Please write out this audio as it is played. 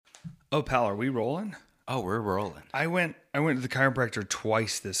Oh, pal, are we rolling? Oh, we're rolling. I went to the chiropractor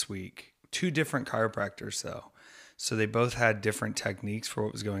twice this week. Two different chiropractors though. So they both had different techniques for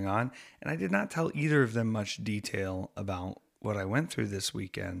what was going on, and I did not tell either of them much detail about what I went through this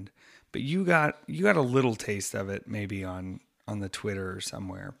weekend. But you got a little taste of it maybe on the Twitter or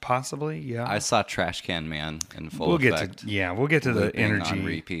somewhere. Possibly, yeah. I saw Trash Can Man in full we'll effect. We'll get to the looping energy on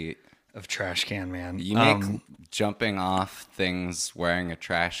repeat. of Trash Can Man. You make jumping off things wearing a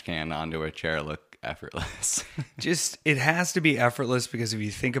trash can onto a chair look effortless. Just, it has to be effortless, because if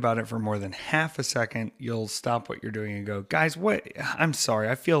you think about it for more than half a second, you'll stop what you're doing and go, guys, what? I'm sorry.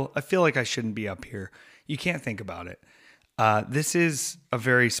 I feel like I shouldn't be up here. You can't think about it. This is a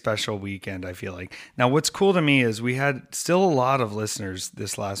very special weekend, I feel like. Now, what's cool to me is we had still a lot of listeners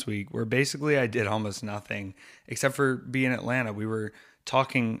this last week where basically I did almost nothing except for be in Atlanta. We were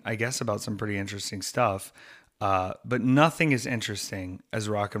talking, I guess, about some pretty interesting stuff, but nothing as interesting as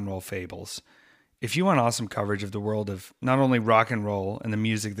Rock and Roll Fables. If you want awesome coverage of the world of not only rock and roll and the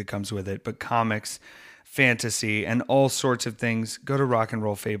music that comes with it, but comics, fantasy, and all sorts of things, go to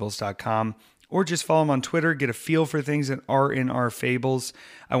rockandrollfables.com. Or just follow them on Twitter, get a feel for things that are in our fables.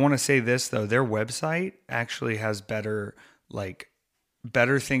 I want to say this, though. Their website actually has better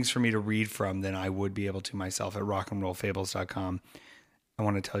things for me to read from than I would be able to myself at rockandrollfables.com. I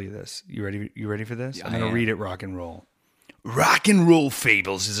want to tell you this. You ready for this? Yeah, I'm going to read it rock and roll. Rock and Roll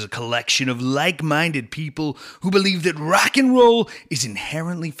Fables is a collection of like-minded people who believe that rock and roll is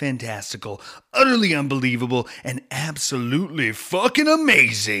inherently fantastical, utterly unbelievable, and absolutely fucking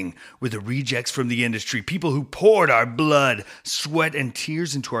amazing. We're the rejects from the industry, people who poured our blood, sweat, and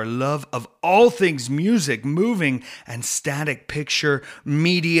tears into our love of all things music, moving, and static picture,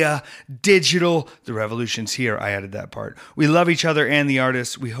 media, digital. The revolution's here. I added that part. We love each other and the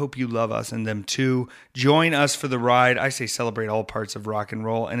artists. We hope you love us and them too. Join us for the ride. I say celebrate all parts of rock and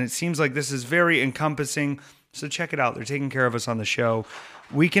roll, and it seems like this is very encompassing, so check it out. They're taking care of us on the show.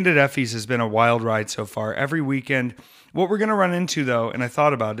 Weekend at Effie's has been a wild ride so far. Every weekend. What we're going to run into, though, and I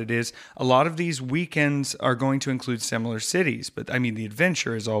thought about it, is a lot of these weekends are going to include similar cities, but I mean, the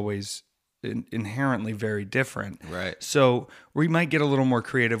adventure is always inherently very different. Right. So we might get a little more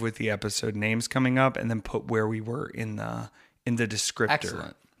creative with the episode names coming up, and then put where we were in the descriptor.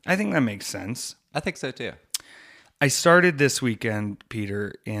 Excellent. I think that makes sense. I think so too. I started this weekend,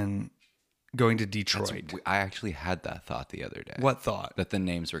 Peter, in going to Detroit. I actually had that thought the other day. What thought? That the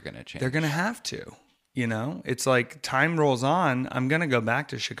names were going to change. They're going to have to. You know, it's like time rolls on. I'm going to go back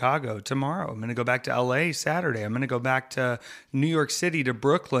to Chicago tomorrow. I'm going to go back to LA Saturday. I'm going to go back to New York City, to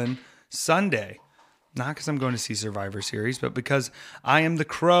Brooklyn Sunday. Not because I'm going to see Survivor Series, but because I am the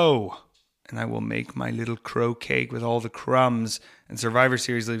crow. And I will make my little crow cake with all the crumbs. And Survivor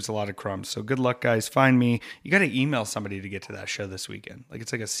Series leaves a lot of crumbs. So good luck, guys. Find me. You got to email somebody to get to that show this weekend. Like,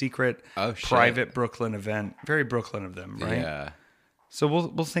 it's like a secret, private Brooklyn event. Very Brooklyn of them, right? Yeah. So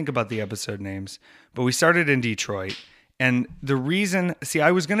we'll think about the episode names. But we started in Detroit. And the reason... See,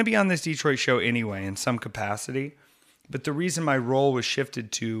 I was going to be on this Detroit show anyway in some capacity. But the reason my role was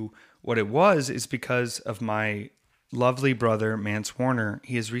shifted to what it was is because of my lovely brother, Mance Warner.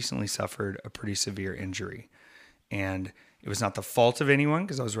 He has recently suffered a pretty severe injury. And it was not the fault of anyone,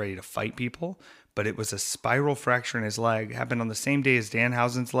 because I was ready to fight people, but it was a spiral fracture in his leg. Happened on the same day as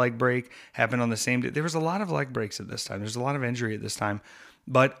Danhausen's leg break. Happened on the same day. There was a lot of leg breaks at this time. There's a lot of injury at this time.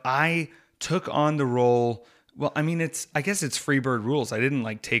 But I took on the role. Well, I mean, I guess it's Freebird rules. I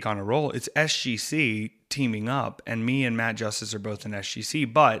didn't take on a role. It's SGC teaming up, and me and Matt Justice are both in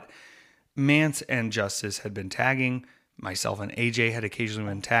SGC, but Mance and Justice had been tagging. Myself and AJ had occasionally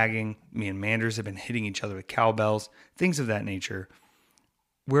been tagging. Me and Manders had been hitting each other with cowbells, things of that nature.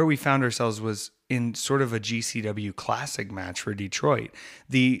 Where we found ourselves was in sort of a GCW classic match for Detroit.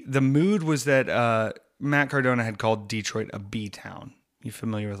 The mood was that Matt Cardona had called Detroit a B-town. You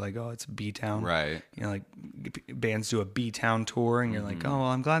familiar with it's a B-town? Right. You know, bands do a B-town tour, and you're like, oh, well,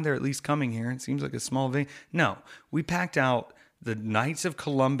 I'm glad they're at least coming here. It seems like a small venue. No, we packed out the Knights of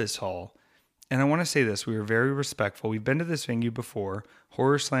Columbus Hall. And I want to say this, we were very respectful. We've been to this venue before.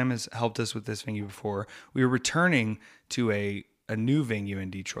 Horror Slam has helped us with this venue before. We were returning to a new venue in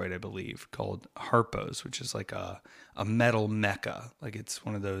Detroit, I believe, called Harpo's, which is like a metal mecca. Like, it's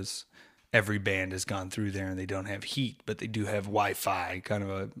one of those, every band has gone through there and they don't have heat, but they do have Wi-Fi, kind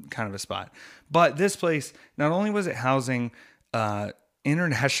of a spot. But this place, not only was it housing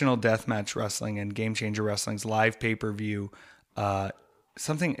International Deathmatch Wrestling and Game Changer Wrestling's live pay-per-view,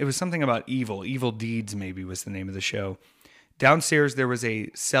 it was something about Evil Deeds maybe was the name of the show. Downstairs, there was a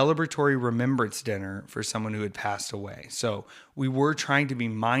celebratory remembrance dinner for someone who had passed away. So we were trying to be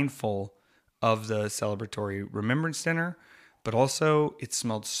mindful of the celebratory remembrance dinner, but also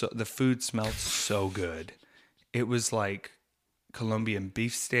the food smelled so good. It was like Colombian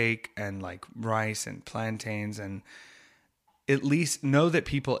beefsteak and like rice and plantains, and at least know that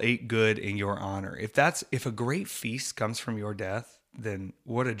people ate good in your honor. If a great feast comes from your death, then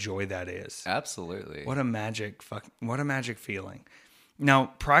what a joy that is. Absolutely. What a magic feeling.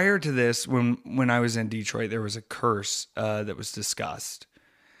 Now, prior to this, when I was in Detroit, there was a curse that was discussed.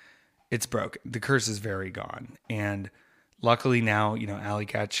 It's broken. The curse is very gone. And luckily now, Alley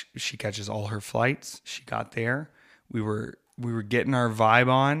she catches all her flights. She got there. We were getting our vibe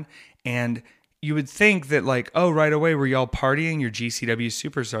on, and you would think that like, oh, right away, were y'all partying? Your GCW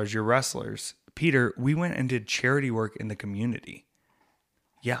superstars, your wrestlers. Peter, we went and did charity work in the community.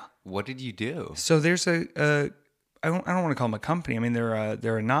 Yeah. What did you do? So there's I don't want to call them a company. I mean, they're a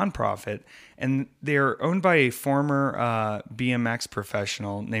nonprofit, and they're owned by a former BMX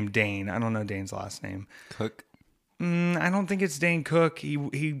professional named Dane. I don't know Dane's last name. Cook? I don't think it's Dane Cook.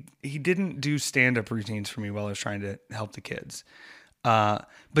 He didn't do stand-up routines for me while I was trying to help the kids.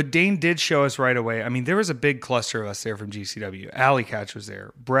 But Dane did show us right away. I mean, there was a big cluster of us there from GCW. Alley Catch was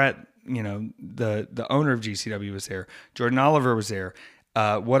there. Brett, the owner of GCW was there. Jordan Oliver was there.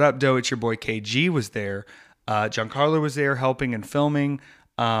 What Up, Doe? It's your boy KG was there. Giancarlo was there helping and filming.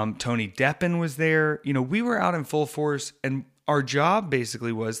 Tony Deppen was there. We were out in full force, and our job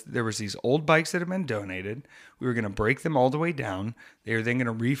basically was there was these old bikes that had been donated. We were going to break them all the way down. They were then going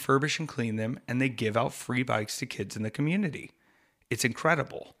to refurbish and clean them, and they give out free bikes to kids in the community. It's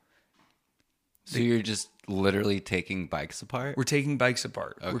incredible. So you're just literally taking bikes apart? We're taking bikes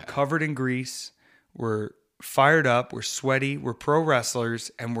apart. Okay. We're covered in grease. We're fired up. We're sweaty. We're pro wrestlers,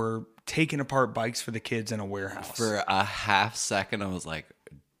 and we're taking apart bikes for the kids in a warehouse. For a half second, I was like,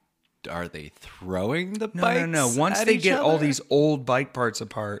 are they throwing the No, bikes? no. Once at they each get all other? these old bike parts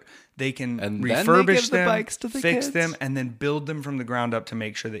apart, they can And then they refurbish give the them, bikes to the fix kids? them, and then build them from the ground up to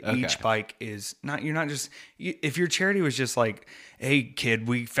make sure that each Okay. bike is not. You're not just. If your charity was just like, "Hey, kid,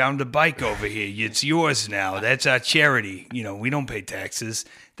 we found a bike over here. It's yours now. That's our charity. We don't pay taxes."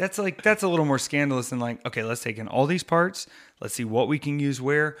 That's a little more scandalous than like, okay, let's take in all these parts. Let's see what we can use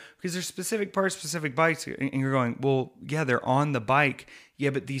where, because there's specific parts, specific bikes, and you're going, well, yeah, they're on the bike. Yeah,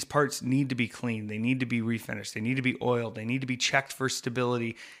 but these parts need to be cleaned. They need to be refinished. They need to be oiled. They need to be checked for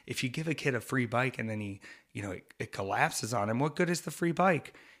stability. If you give a kid a free bike and then it collapses on him, what good is the free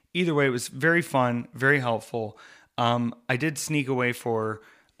bike? Either way, it was very fun, very helpful. I did sneak away for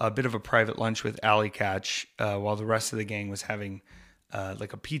a bit of a private lunch with Alley Catch while the rest of the gang was having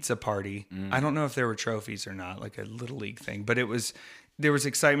like a pizza party. I don't know if there were trophies or not, like a little league thing, but there was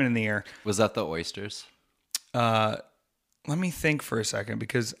excitement in the air. Was that the oysters? Let me think for a second,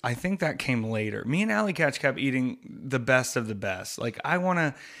 because I think that came later. Me and Alley Catch kept eating the best of the best. Like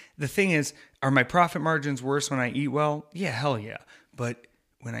the thing is, are my profit margins worse when I eat well? Yeah, hell yeah. But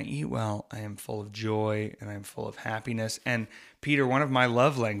when I eat well, I am full of joy and I'm full of happiness. And Peter, one of my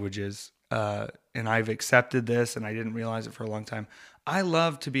love languages, and I've accepted this and I didn't realize it for a long time. I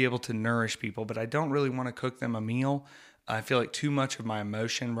love to be able to nourish people, but I don't really want to cook them a meal. I feel like too much of my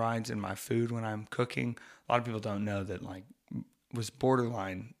emotion rides in my food when I'm cooking. A lot of people don't know that was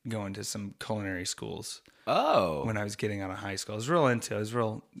borderline going to some culinary schools. Oh. When I was getting out of high school. I was real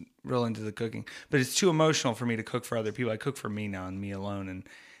into the cooking. But it's too emotional for me to cook for other people. I cook for me now and me alone. And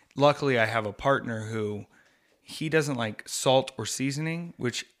luckily I have a partner who he doesn't like salt or seasoning,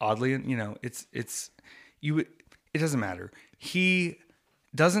 which oddly, it doesn't matter. He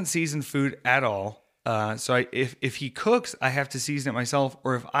doesn't season food at all. So if he cooks, I have to season it myself,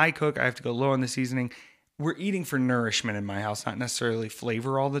 or if I cook, I have to go low on the seasoning. We're eating for nourishment in my house, not necessarily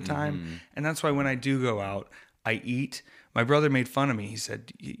flavor all the time. Mm-hmm. And that's why when I do go out, I eat. My brother made fun of me. He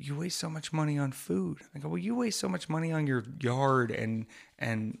said, "You waste so much money on food." I go, "Well, you waste so much money on your yard and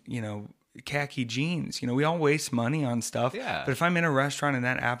khaki jeans. We all waste money on stuff. Yeah. But if I'm in a restaurant and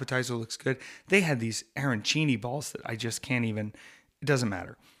that appetizer looks good," they had these arancini balls that I just can't even. It doesn't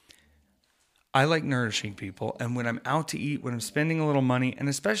matter. I like nourishing people, and when I'm out to eat, when I'm spending a little money, and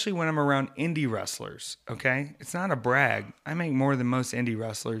especially when I'm around indie wrestlers, okay? It's not a brag. I make more than most indie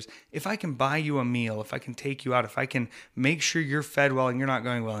wrestlers. If I can buy you a meal, if I can take you out, if I can make sure you're fed well and you're not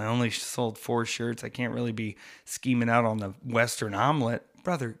going, "Well, I only sold 4 shirts. I can't really be scheming out on the Western omelet."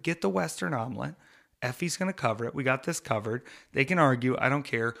 Brother, get the Western omelet. Effie's going to cover it. We got this covered. They can argue. I don't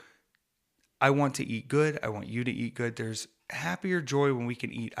care. I want to eat good. I want you to eat good. There's happier joy when we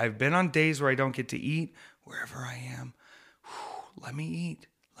can eat. I've been on days where I don't get to eat. Wherever I am, let me eat.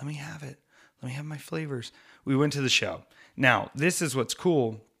 Let me have it. Let me have my flavors. We went to the show. Now, this is what's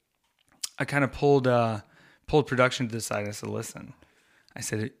cool. I kind of pulled production to the side. I said, "Listen," I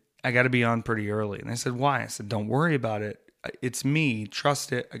said, "I got to be on pretty early." And I said, "Why?" I said, "Don't worry about it. It's me.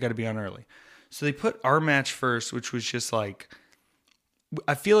 Trust it. I got to be on early. So they put our match first, which was just like,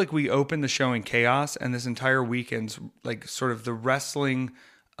 I feel like we opened the show in chaos, and this entire weekend's like sort of the wrestling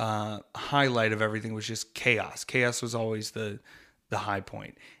highlight of everything was just chaos. Chaos was always the high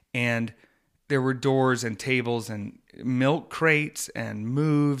point. And there were doors and tables and milk crates and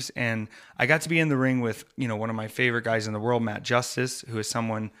moves. And I got to be in the ring with, one of my favorite guys in the world, Matt Justice, who is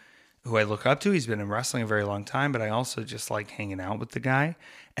someone who I look up to. He's been in wrestling a very long time, but I also just like hanging out with the guy.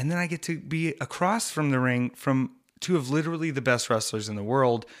 And then I get to be across from the ring from two of literally the best wrestlers in the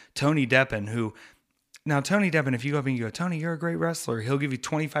world, Tony Deppen, who... Now, Tony Deppen, if you go up and you go, Tony, you're a great wrestler, he'll give you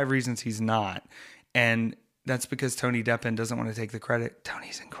 25 reasons he's not. And that's because Tony Deppen doesn't want to take the credit.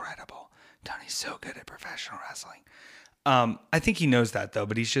 Tony's incredible. Tony's so good at professional wrestling. I think he knows that, though,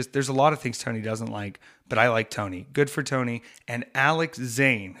 but there's a lot of things Tony doesn't like, but I like Tony. Good for Tony. And Alex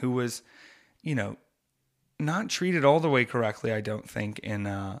Zane, who was, not treated all the way correctly, I don't think, in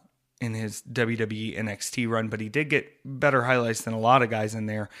his WWE NXT run, but he did get better highlights than a lot of guys in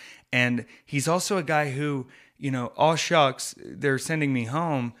there. And he's also a guy who, oh shucks, they're sending me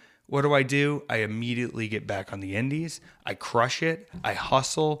home. What do? I immediately get back on the indies. I crush it. I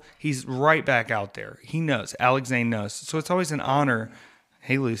hustle. He's right back out there. He knows. Alex Zane knows. So it's always an honor,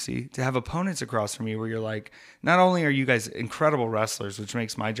 hey Lucy, to have opponents across from you where you're like, not only are you guys incredible wrestlers, which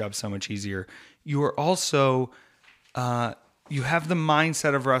makes my job so much easier, you are also... you have the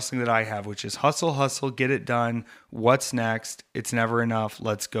mindset of wrestling that I have, which is hustle, get it done. What's next? It's never enough.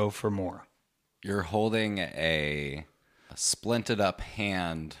 Let's go for more. You're holding a splinted up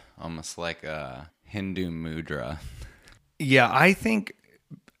hand, almost like a Hindu mudra. Yeah,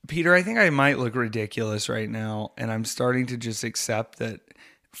 Peter, I think I might look ridiculous right now, and I'm starting to just accept that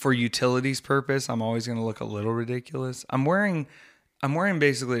for utility's purpose, I'm always going to look a little ridiculous. I'm wearing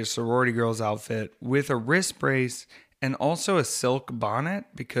basically a sorority girl's outfit with a wrist brace and also a silk bonnet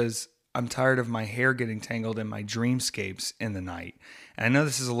because I'm tired of my hair getting tangled in my dreamscapes in the night. And I know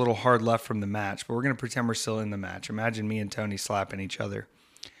this is a little hard left from the match, but we're going to pretend we're still in the match. Imagine me and Tony slapping each other.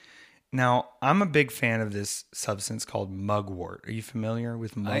 Now, I'm a big fan of this substance called mugwort. Are you familiar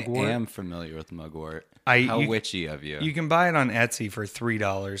with mugwort? I am familiar with mugwort. How witchy of you. You can buy it on Etsy for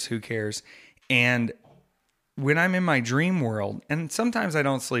 $3. Who cares? And when I'm in my dream world, and sometimes I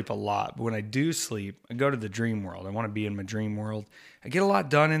don't sleep a lot, but when I do sleep, I go to the dream world. I want to be in my dream world. I get a lot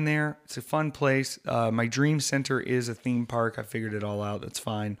done in there. It's a fun place. My dream center is a theme park. I figured it all out. That's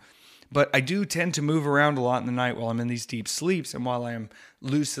fine. But I do tend to move around a lot in the night while I'm in these deep sleeps and while I am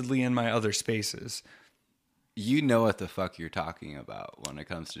lucidly in my other spaces. You know what the fuck you're talking about when it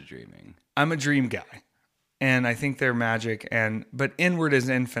comes to dreaming. I'm a dream guy. And I think they're magic, but inward is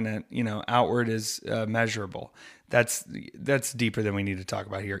infinite. Outward is measurable. That's deeper than we need to talk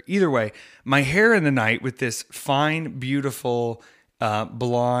about here. Either way, my hair in the night with this fine, beautiful,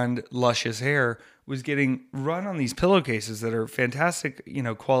 blonde, luscious hair was getting run on these pillowcases that are fantastic,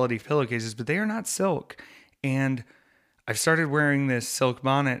 quality pillowcases, but they are not silk. And I've started wearing this silk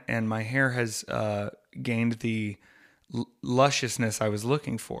bonnet, and my hair has gained the lusciousness I was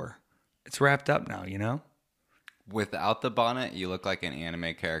looking for. It's wrapped up now, Without the bonnet, you look like an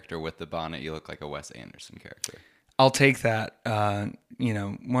anime character. With the bonnet, you look like a Wes Anderson character. I'll take that.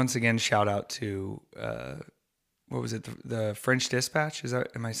 Once again, shout out to what was it? The French Dispatch.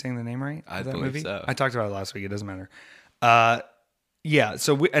 Am I saying the name right? I believe so. I talked about it last week. It doesn't matter. Yeah.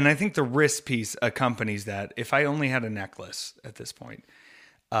 So, and I think the wrist piece accompanies that. If I only had a necklace at this point,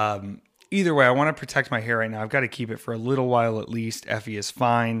 either way, I want to protect my hair right now. I've got to keep it for a little while at least. Effie is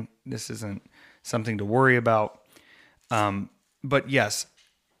fine. This isn't something to worry about. But yes,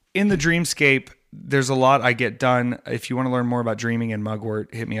 in the dreamscape, there's a lot I get done. If you want to learn more about dreaming and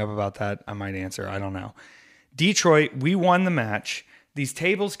mugwort, hit me up about that. I might answer. I don't know. Detroit, we won the match. These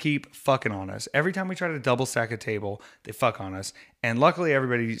tables keep fucking on us. Every time we try to double stack a table, they fuck on us. And luckily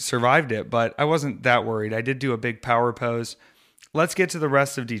everybody survived it, but I wasn't that worried. I did do a big power pose. Let's get to the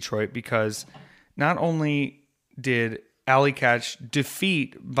rest of Detroit because not only did Allie Katch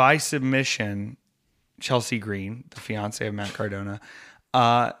defeat by submission Chelsea Green, the fiance of Matt Cardona.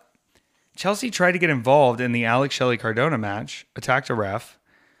 Chelsea tried to get involved in the Alex Shelley Cardona match, attacked a ref.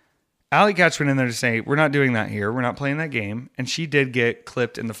 Allie Katch went in there to say, we're not doing that here. We're not playing that game. And she did get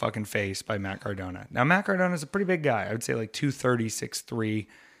clipped in the fucking face by Matt Cardona. Now, Matt Cardona is a pretty big guy. I would say like 230, 6'3",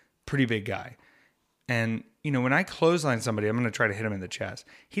 pretty big guy. And, when I clothesline somebody, I'm going to try to hit him in the chest.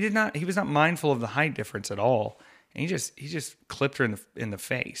 He was not mindful of the height difference at all. And he just clipped her in the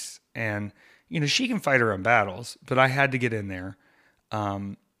face. And, she can fight her own battles, but I had to get in there.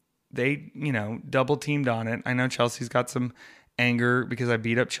 They, double teamed on it. I know Chelsea's got some anger because I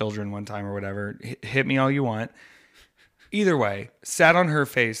beat up children one time or whatever. Hit me all you want. Either way, sat on her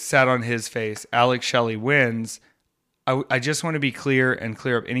face, sat on his face. Alex Shelley wins. I just want to be clear and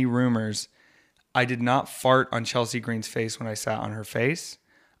clear up any rumors. I did not fart on Chelsea Green's face when I sat on her face.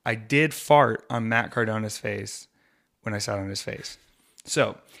 I did fart on Matt Cardona's face when I sat on his face.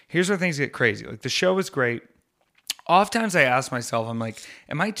 So here's where things get crazy. Like, the show was great. Oftentimes I ask myself, I'm like,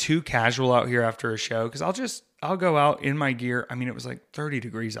 am I too casual out here after a show? Because I'll go out in my gear. I mean, it was like 30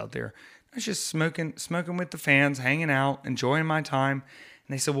 degrees out there. I was just smoking with the fans, hanging out, enjoying my time.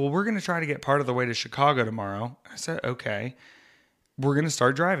 And they said, well, we're going to try to get part of the way to Chicago tomorrow. I said, okay. We're going to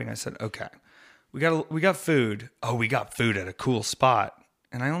start driving. I said, okay. We got food. Oh, we got food at a cool spot.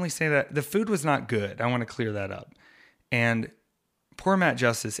 And I only say that the food was not good. I want to clear that up. And poor Matt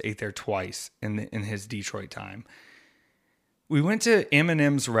Justice ate there twice in his Detroit time. We went to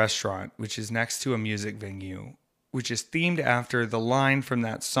Eminem's restaurant, which is next to a music venue, which is themed after the line from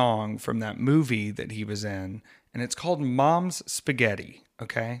that song from that movie that he was in. And it's called Mom's Spaghetti,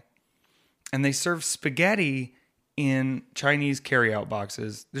 okay? And they serve spaghetti in Chinese carryout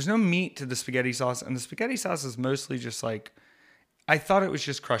boxes. There's no meat to the spaghetti sauce, and the spaghetti sauce is mostly just like, I thought it was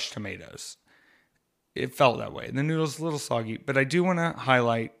just crushed tomatoes. It felt that way. The noodles a little soggy, but I do want to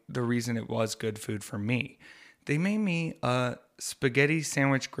highlight the reason it was good food for me. They made me a spaghetti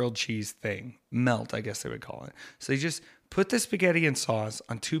sandwich grilled cheese thing. Melt, I guess they would call it. So they just put the spaghetti and sauce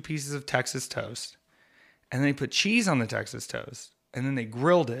on 2 pieces of Texas toast, and they put cheese on the Texas toast, and then they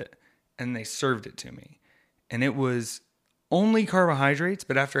grilled it, and they served it to me. And it was only carbohydrates,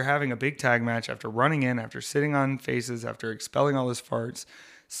 but after having a big tag match, after running in, after sitting on faces, after expelling all those farts,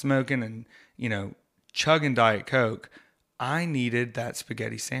 smoking and, chugging Diet Coke, I needed that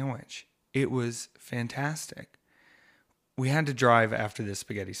spaghetti sandwich. It was fantastic. We had to drive after this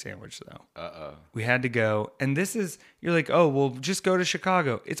spaghetti sandwich, though. Uh-oh. We had to go. And you're like, oh, well, just go to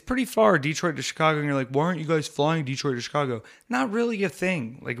Chicago. It's pretty far, Detroit to Chicago. And you're like, why aren't you guys flying Detroit to Chicago? Not really a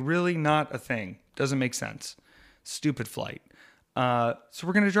thing. Like, really not a thing. Doesn't make sense. Stupid flight. So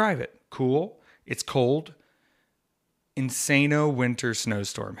we're going to drive it. Cool. It's cold. Insano winter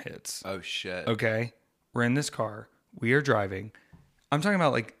snowstorm hits. Oh, shit. Okay. We're in this car. We are driving. I'm talking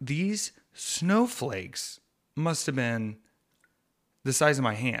about, like, these snowflakes must have been the size of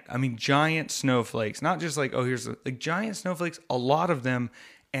my hand. I mean, giant snowflakes. Not just like, like giant snowflakes, a lot of them.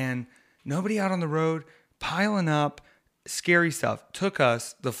 And nobody out on the road, piling up, scary stuff. Took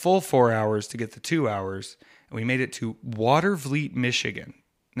us the full 4 hours to get the 2 hours. And we made it to Watervliet, Michigan.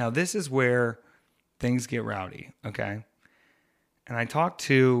 Now, this is where things get rowdy, okay? And I talked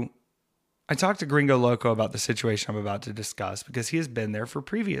to Gringo Loco about the situation I'm about to discuss because he has been there for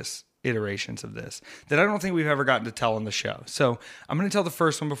previous iterations of this that I don't think we've ever gotten to tell on the show. So I'm going to tell the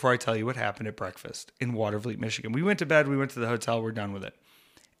first one before I tell you what happened at breakfast in Watervliet, Michigan. We went to bed. We went to the hotel. We're done with it.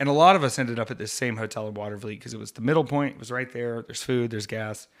 And a lot of us ended up at this same hotel in Watervliet because it was the middle point. It was right there. There's food. There's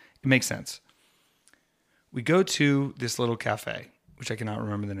gas. It makes sense. We go to this little cafe, which I cannot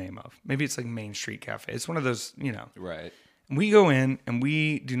remember the name of. Maybe it's like Main Street Cafe. It's one of those, Right. We go in and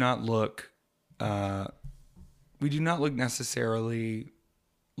we do not look necessarily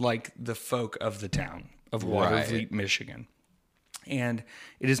like the folk of the town of Watervliet, Right. Michigan. And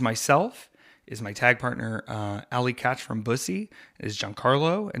it is myself, is my tag partner, Ali Catch from Bussy, it is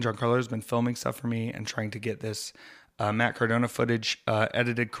Giancarlo, and Giancarlo has been filming stuff for me and trying to get this Matt Cardona footage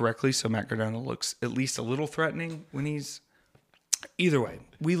edited correctly so Matt Cardona looks at least a little threatening when he's... Either way,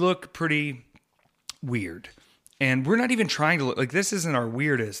 we look pretty weird. And we're not even trying to look... Like, this isn't our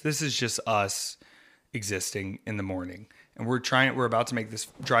weirdest. This is just us existing in the morning. And we're about to make this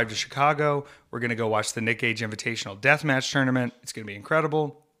drive to Chicago. We're going to go watch the Nick Gage Invitational Deathmatch Tournament. It's going to be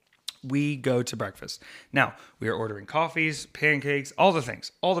incredible. We go to breakfast. Now, we are ordering coffees, pancakes, all the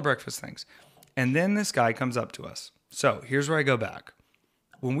things, all the breakfast things. And then this guy comes up to us. So here's where I go back.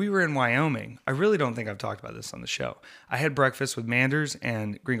 When we were in Wyoming, I really don't think I've talked about this on the show. I had breakfast with Manders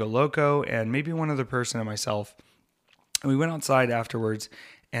and Gringo Loco and maybe one other person and myself. And we went outside afterwards,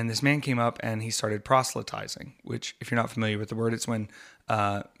 and this man came up and he started proselytizing, which, if you're not familiar with the word, it's when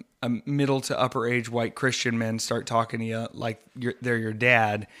a middle to upper age white Christian men start talking to you like they're your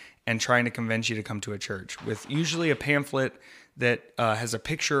dad and trying to convince you to come to a church with usually a pamphlet that has a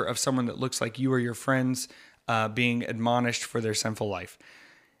picture of someone that looks like you or your friends being admonished for their sinful life.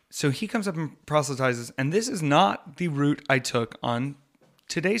 So he comes up and proselytizes, and this is not the route I took on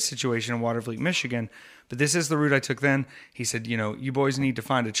today's situation in Watervliet, Michigan, but this is the route I took then. He said, you boys need to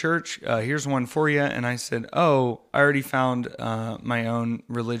find a church. Here's one for you. And I said, oh, I already found my own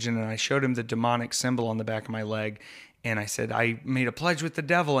religion. And I showed him the demonic symbol on the back of my leg. And I said, I made a pledge with the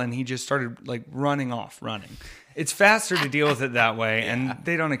devil. And he just started like running. It's faster to deal with it that way. Yeah. And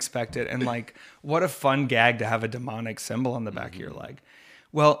they don't expect it. And like, what a fun gag to have a demonic symbol on the back of your leg.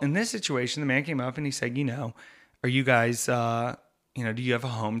 Well, in this situation, the man came up and he said, are you guys, do you have a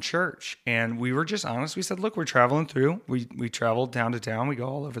home church? And we were just honest. We said, look, we're traveling through. We traveled town to town. We go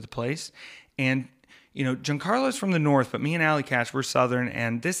all over the place. And, Giancarlo's from the north, but me and Allie Cash, we're southern.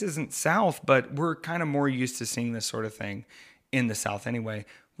 And this isn't south, but we're kind of more used to seeing this sort of thing in the south anyway.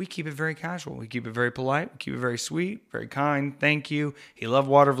 We keep it very casual. We keep it very polite. We keep it very sweet, very kind. Thank you. He loved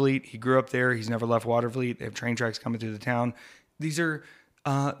Watervliet. He grew up there. He's never left Watervliet. They have train tracks coming through the town. These are...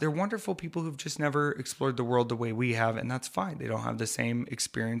 they're wonderful people who've just never explored the world the way we have, and that's fine. They don't have the same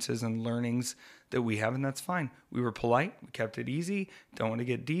experiences and learnings that we have, and that's fine. We were polite. We kept it easy. Don't want to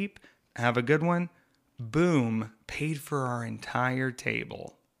get deep. Have a good one. Boom. Paid for our entire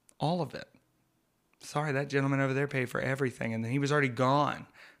table. All of it. Sorry, that gentleman over there paid for everything, and then he was already gone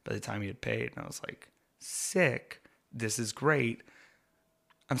by the time he had paid. And I was like, sick. This is great.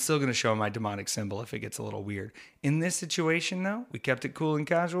 I'm still going to show my demonic symbol if it gets a little weird. In this situation, though, we kept it cool and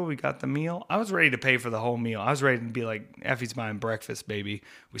casual. We got the meal. I was ready to pay for the whole meal. I was ready to be like, Effie's buying breakfast, baby.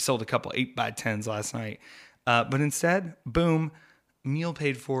 We sold a couple 8x10s last night. But instead, boom, meal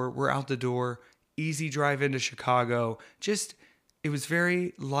paid for. We're out the door. Easy drive into Chicago. It was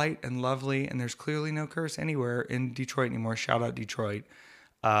very light and lovely, and there's clearly no curse anywhere in Detroit anymore. Shout out Detroit.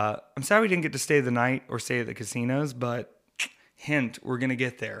 I'm sorry we didn't get to stay the night or stay at the casinos, but... hint, we're going to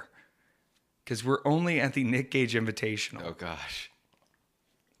get there because we're only at the Nick Gage Invitational. Oh, gosh.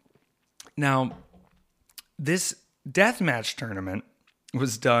 Now, this deathmatch tournament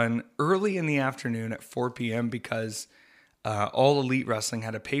was done early in the afternoon at 4 p.m. because All Elite Wrestling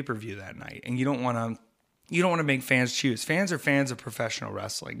had a pay-per-view that night, and you don't want to make fans choose. Fans are fans of professional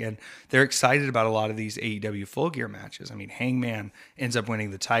wrestling, and they're excited about a lot of these AEW Full Gear matches. I mean, Hangman ends up winning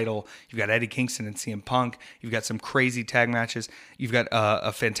the title. You've got Eddie Kingston and CM Punk. You've got some crazy tag matches. You've got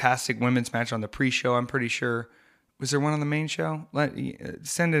a fantastic women's match on the pre-show, I'm pretty sure. Was there one on the main show?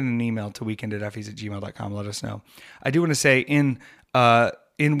 Send in an email to weekend@effies@gmail.com. Let us know. I do want to say in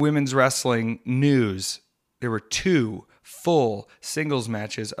women's wrestling news, there were 2 full singles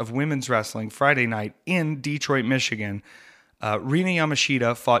matches of women's wrestling Friday night in Detroit, Michigan. Rina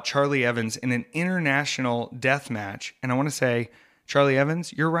Yamashita fought Charlie Evans in an international death match. And I want to say, Charlie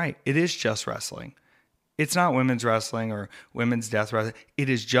Evans, you're right. It is just wrestling. It's not women's wrestling or women's death wrestling. It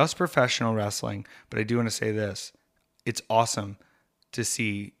is just professional wrestling. But I do want to say this. It's awesome to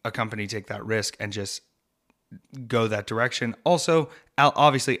see a company take that risk and just go that direction. Also,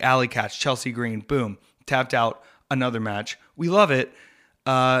 obviously, Allie Katch, Chelsea Green, boom, tapped out. Another match. We love it.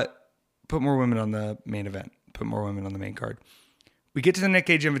 Put more women on the main event. Put more women on the main card. We get to the Nick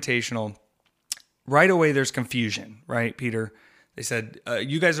Gage Invitational. Right away, there's confusion, right, Peter? They said,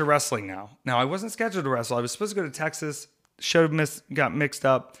 you guys are wrestling now. Now, I wasn't scheduled to wrestle. I was supposed to go to Texas. Show got mixed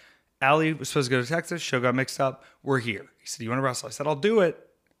up. Allie was supposed to go to Texas. Show got mixed up. We're here. He said, you want to wrestle? I said, I'll do it.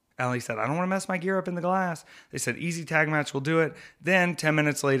 Allie said, I don't want to mess my gear up in the glass. They said, easy tag match, we'll do it. Then 10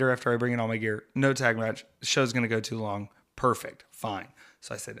 minutes later, after I bring in all my gear, no tag match. The show's going to go too long. Perfect. Fine.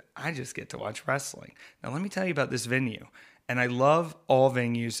 So I said, I just get to watch wrestling. Now, let me tell you about this venue. And I love all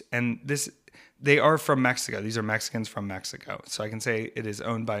venues. And they are from Mexico. These are Mexicans from Mexico. So I can say it is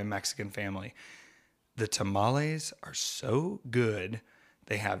owned by a Mexican family. The tamales are so good.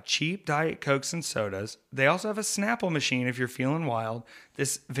 They have cheap Diet Cokes and sodas. They also have a Snapple machine if you're feeling wild.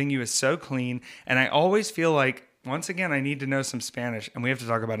 This venue is so clean. And I always feel like, once again, I need to know some Spanish. And we have to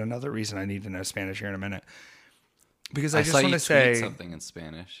talk about another reason I need to know Spanish here in a minute. Because I just want to say something in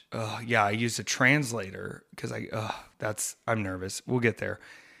Spanish. Yeah, I used a translator because I'm nervous. We'll get there.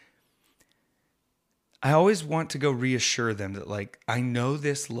 I always want to go reassure them that, like, I know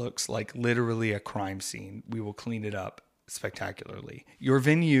this looks like literally a crime scene. We will clean it up spectacularly. Your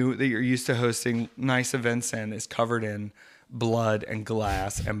venue that you're used to hosting nice events in is covered in blood and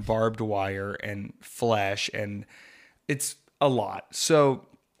glass and barbed wire and flesh, and it's a lot. So,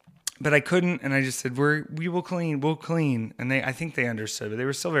 but I couldn't, and I just said, we'll clean. And I think they understood, but they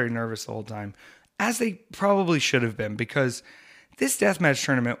were still very nervous the whole time, as they probably should have been, because this deathmatch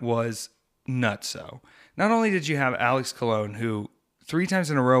tournament was nutso. Not only did you have Alex Colon, who 3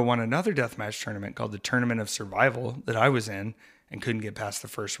 times in a row won another deathmatch tournament called the Tournament of Survival that I was in and couldn't get past the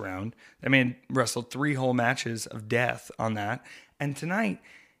first round. That man wrestled 3 whole matches of death on that. And tonight,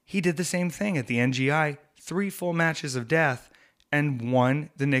 he did the same thing at the NGI, 3 full matches of death, and won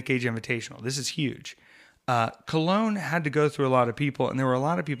the Nick Gage Invitational. This is huge. Colon had to go through a lot of people, and there were a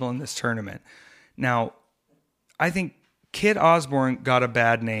lot of people in this tournament. Now, I think Kit Osborne got a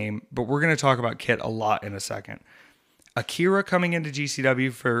bad name, but we're going to talk about Kit a lot in a second. Akira coming into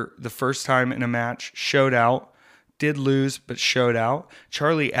GCW for the first time in a match, showed out, did lose, but showed out.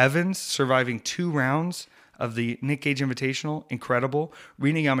 Charlie Evans surviving 2 rounds of the Nick Gage Invitational, incredible.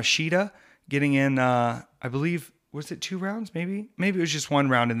 Rina Yamashita getting in, I believe, was it 2 rounds? Maybe it was just 1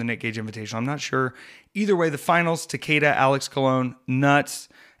 round in the Nick Gage Invitational. I'm not sure. Either way, the finals, Takeda, Alex Colon, nuts.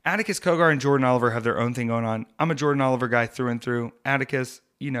 Atticus Kogar and Jordan Oliver have their own thing going on. I'm a Jordan Oliver guy through and through. Atticus,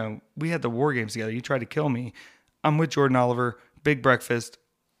 we had the War Games together. You tried to kill me. I'm with Jordan Oliver. Big breakfast.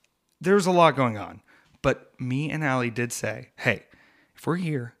 There's a lot going on. But me and Allie did say, hey, if we're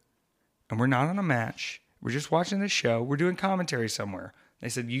here and we're not on a match, we're just watching the show, we're doing commentary somewhere. They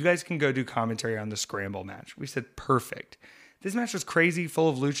said, you guys can go do commentary on the Scramble match. We said, perfect. This match was crazy, full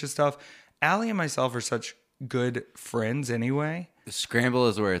of lucha stuff. Allie and myself are such good friends anyway. The Scramble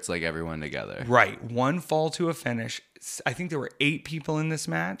is where it's like everyone together. Right. 1 fall to a finish. I think there were 8 people in this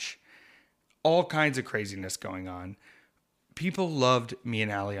match. All kinds of craziness going on. People loved me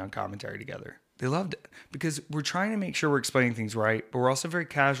and Allie on commentary together. They loved it because we're trying to make sure we're explaining things right, but we're also very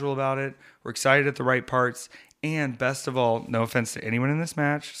casual about it. We're excited at the right parts. And best of all, no offense to anyone in this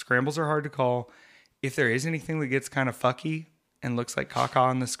match, scrambles are hard to call. If there is anything that gets kind of fucky and looks like caca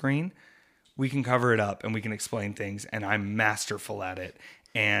on the screen, we can cover it up and we can explain things. And I'm masterful at it.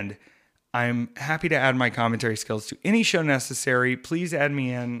 And I'm happy to add my commentary skills to any show necessary. Please add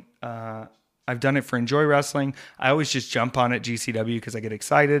me in. I've done it for Enjoy Wrestling. I always just jump on at GCW because I get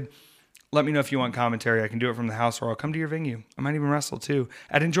excited. Let me know if you want commentary. I can do it from the house or I'll come to your venue. I might even wrestle too.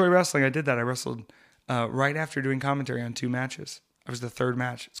 At Enjoy Wrestling, I did that. I wrestled right after doing commentary on 2 matches. I was the 3rd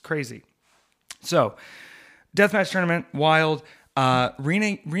match. It's crazy. So, deathmatch tournament, wild.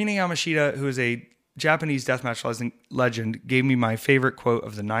 Rina Yamashita, who is a Japanese deathmatch legend, gave me my favorite quote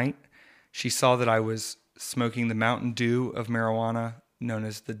of the night. She saw that I was smoking the Mountain Dew of marijuana known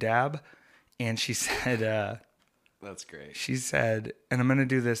as the dab. And she said... That's great. She said, and I'm going to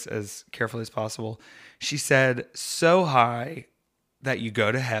do this as carefully as possible. She said, so high that you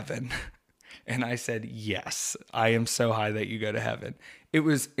go to heaven. And I said, yes, I am so high that you go to heaven. It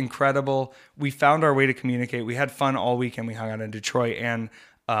was incredible. We found our way to communicate. We had fun all weekend. We hung out in Detroit and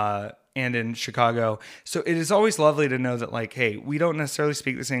in Chicago. So it is always lovely to know that, like, hey, we don't necessarily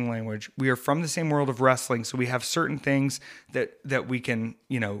speak the same language. We are from the same world of wrestling. So we have certain things that we can,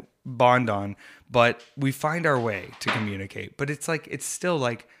 bond on, but we find our way to communicate. But it's still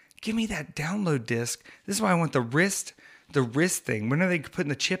like, give me that download disc. This is why I want the wrist thing. When are they putting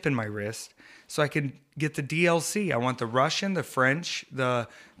the chip in my wrist so I can get the DLC? I want the Russian, the French, the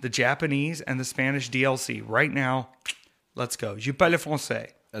Japanese, and the Spanish DLC right now. Let's go. Je parle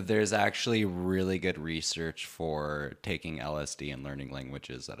français. There's actually really good research for taking LSD and learning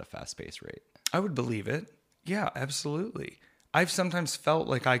languages at a fast-paced rate. I would believe it. Yeah, absolutely. I've sometimes felt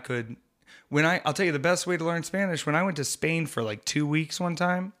like I could, I'll tell you the best way to learn Spanish, when I went to Spain for like 2 weeks one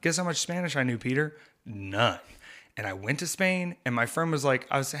time, guess how much Spanish I knew, Peter? None. And I went to Spain and my friend was like,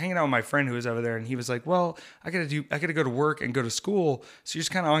 I was hanging out with my friend who was over there and he was like, well, I gotta go to work and go to school. So you're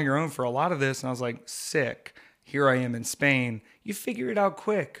just kind of on your own for a lot of this. And I was like, sick. Here I am in Spain. You figure it out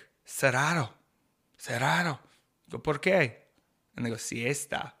quick. Cerrado. Go por qué? And they go,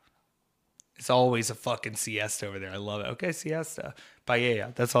 siesta. It's always a fucking siesta over there. I love it. Okay, siesta.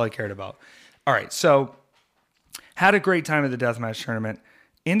 Paella. That's all I cared about. All right, so had a great time at the deathmatch tournament.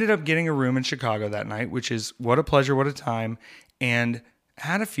 Ended up getting a room in Chicago that night, which is what a pleasure, what a time. And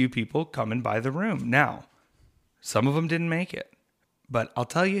had a few people coming by the room. Now, some of them didn't make it. But I'll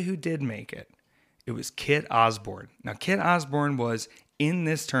tell you who did make it. It was Kit Osborne. Now, Kit Osborne was in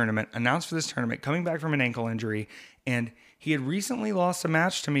this tournament, announced for this tournament, coming back from an ankle injury. And he had recently lost a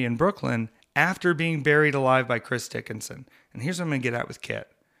match to me in Brooklyn after being buried alive by Chris Dickinson. And here's what I'm going to get at with Kit.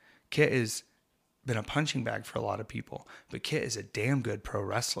 Kit has been a punching bag for a lot of people, but Kit is a damn good pro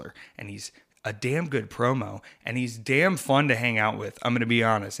wrestler, and he's a damn good promo, and he's damn fun to hang out with. I'm going to be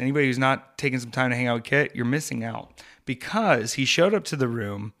honest. Anybody who's not taking some time to hang out with Kit, you're missing out, because he showed up to the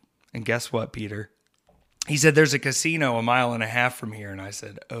room, and guess what, Peter? He said, there's a casino 1.5 miles from here, and I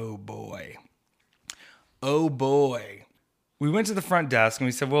said, oh boy. Oh boy. We went to the front desk, and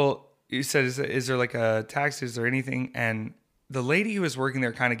we said, well, you said, is there like a taxi? Is there anything? And the lady who was working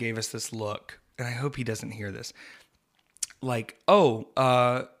there kind of gave us this look, and I hope he doesn't hear this. Like,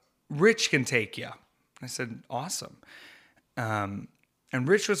 Rich can take you. I said, awesome. And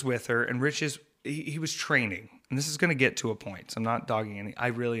Rich was with her, and Rich he was training. And this is going to get to a point, so I'm not dogging any. I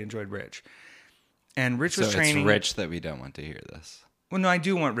really enjoyed Rich. And Rich was training. So it's Rich that we don't want to hear this. Well, no, I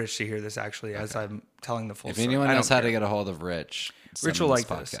do want Rich to hear this, actually, as I'm telling the full story. If anyone knows how to get a hold of Rich, Rich will like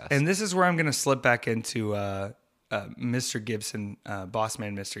this. And this is where I'm going to slip back into Mr. Gibson, Boss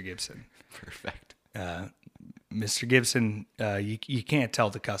Man Mr. Gibson. Perfect. Mr. Gibson, you can't tell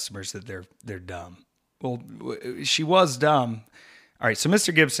the customers that they're dumb. Well, she was dumb. All right, so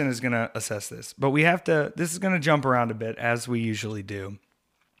Mr. Gibson is going to assess this, but this is going to jump around a bit as we usually do.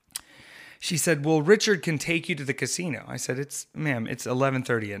 She said, well, Richard can take you to the casino. I said, ma'am, it's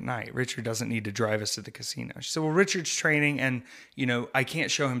 11:30 at night. Richard doesn't need to drive us to the casino. She said, well, Richard's training and, I can't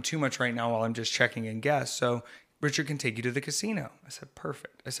show him too much right now while I'm just checking in guests. So Richard can take you to the casino. I said,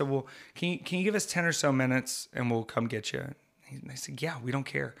 perfect. I said, well, can you give us 10 or so minutes and we'll come get you? And I said, yeah, we don't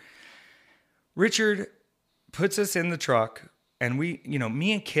care. Richard puts us in the truck and me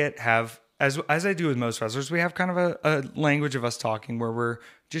and Kit have, as I do with most wrestlers, we have kind of a language of us talking where we're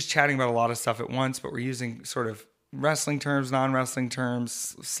just chatting about a lot of stuff at once, but we're using sort of wrestling terms, non-wrestling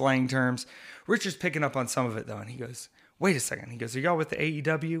terms, slang terms. Richard's picking up on some of it though, and he goes, wait a second. He goes, are y'all with the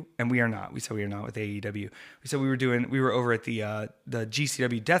AEW? And we are not. We said we are not with AEW. We said we were over at the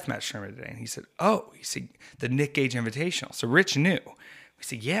GCW Deathmatch tournament today. And he said, the Nick Gage Invitational. So Rich knew. We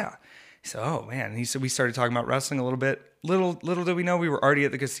said, yeah. He said, oh man. And he said, we started talking about wrestling a little bit. Little did we know we were already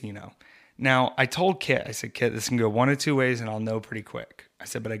at the casino. Now, I told Kit, I said, Kit, this can go one of two ways and I'll know pretty quick. I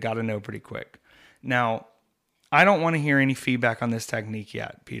said, but I got to know pretty quick. Now, I don't want to hear any feedback on this technique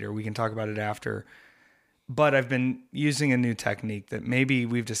yet, Peter. We can talk about it after. But I've been using a new technique that maybe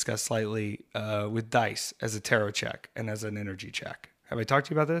we've discussed slightly with dice as a tarot check and as an energy check. Have I talked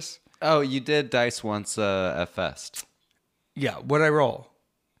to you about this? Oh, you did dice once at Fest. Yeah. What'd I roll?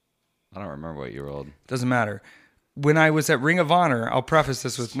 I don't remember what you rolled. Doesn't matter. When I was at Ring of Honor, I'll preface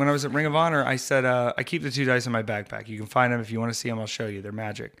this with, when I was at Ring of Honor, I said, I keep the 2 dice in my backpack. You can find them. If you want to see them, I'll show you. They're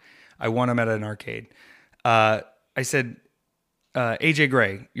magic. I won them at an arcade. I said, AJ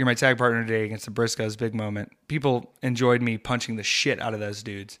Gray, you're my tag partner today against the Briscoes. Big moment. People enjoyed me punching the shit out of those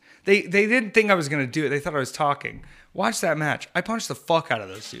dudes. They didn't think I was going to do it. They thought I was talking. Watch that match. I punched the fuck out of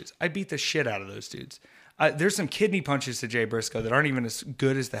those dudes. I beat the shit out of those dudes. There's some kidney punches to Jay Briscoe that aren't even as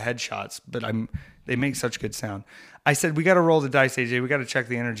good as the headshots, but they make such good sound. I said, we got to roll the dice, AJ. We got to check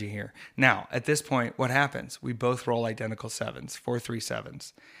the energy here. Now, at this point, what happens? We both roll identical 7s, 4, 3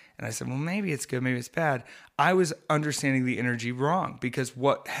 7s. And I said, well, maybe it's good, maybe it's bad. I was understanding the energy wrong because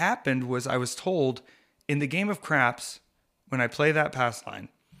what happened was I was told in the game of craps, when I play that pass line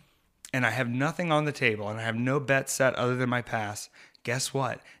and I have nothing on the table and I have no bet set other than my pass, guess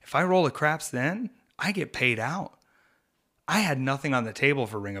what? If I roll a craps then, I get paid out. I had nothing on the table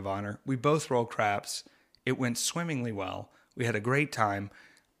for Ring of Honor. We both rolled craps. It went swimmingly well. We had a great time.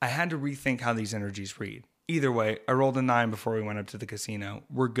 I had to rethink how these energies read. Either way, I rolled a 9 before we went up to the casino.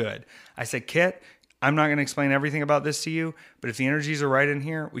 We're good. I said, Kit, I'm not going to explain everything about this to you, but if the energies are right in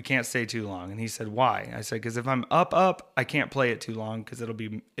here, we can't stay too long. And he said, why? I said, because if I'm up, I can't play it too long because it'll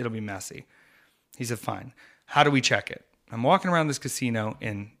be messy. He said, fine. How do we check it? I'm walking around this casino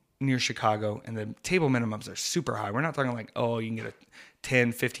near Chicago, and the table minimums are super high. We're not talking like, oh, you can get a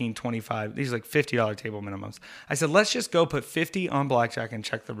 10, 15, 25. These are like $50 table minimums. I said, let's just go put 50 on blackjack and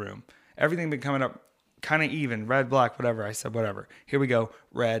check the room. Everything been coming up kind of even, red, black, whatever. I said, whatever. Here we go.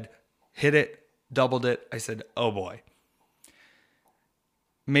 Red, hit it, doubled it. I said, oh boy.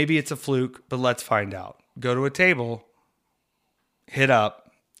 Maybe it's a fluke, but let's find out. Go to a table, hit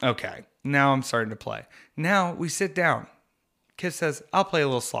up. Okay, now I'm starting to play. Now we sit down. Kid says, I'll play a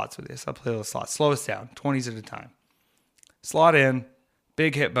little slots with this. I'll play a little slots. Slow us down, 20s at a time. Slot in,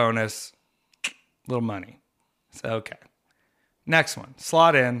 big hit bonus, little money. So, okay. Next one,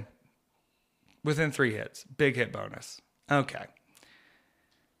 slot in, within 3 hits, big hit bonus. Okay.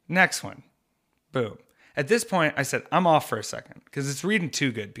 Next one, boom. At this point, I said, I'm off for a second because it's reading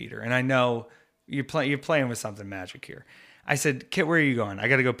too good, Peter. And I know you're playing with something magic here. I said, Kit, where are you going? I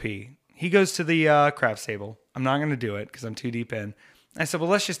got to go pee. He goes to the craps table. I'm not going to do it because I'm too deep in. I said, well,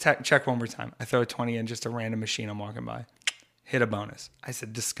 let's just check one more time. I throw a 20 in, just a random machine I'm walking by. Hit a bonus. I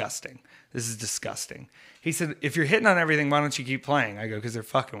said, disgusting. This is disgusting. He said, if you're hitting on everything, why don't you keep playing? I go, because they're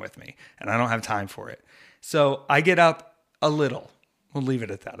fucking with me, and I don't have time for it. So I get up a little. We'll leave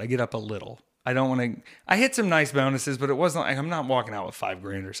it at that. I get up a little. I don't want to... I hit some nice bonuses, but it wasn't like I'm not walking out with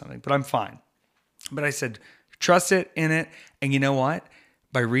 $5,000 or something, but I'm fine. But I said, trust it, in it, and you know what?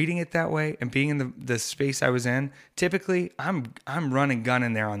 By reading it that way and being in the space I was in, typically I'm running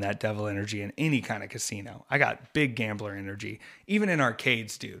gunning there on that devil energy in any kind of casino. I got big gambler energy. Even in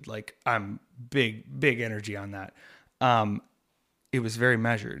arcades, dude. Like I'm big energy on that. It was very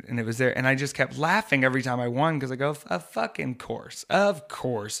measured and it was there. And I just kept laughing every time I won because I go, of fucking course. Of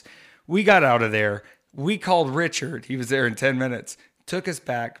course. We got out of there. We called Richard. He was there in 10 minutes. Took us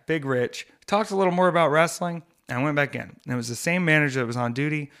back. Big Rich. Talked a little more about wrestling. And I went back in. And it was the same manager that was on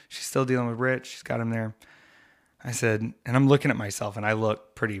duty. She's still dealing with Rich. She's got him there. I said, and I'm looking at myself and I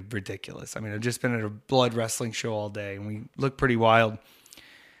look pretty ridiculous. I mean, I've just been at a blood wrestling show all day and we look pretty wild.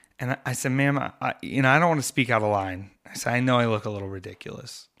 And I said, ma'am, I don't want to speak out of line. I said, I know I look a little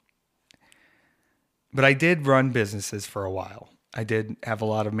ridiculous. But I did run businesses for a while. I did have a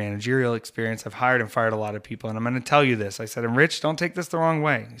lot of managerial experience. I've hired and fired a lot of people. And I'm going to tell you this. I said, and Rich, don't take this the wrong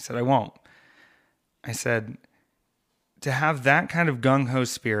way. He said, I won't. I said, to have that kind of gung-ho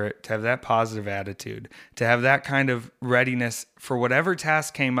spirit, to have that positive attitude, to have that kind of readiness for whatever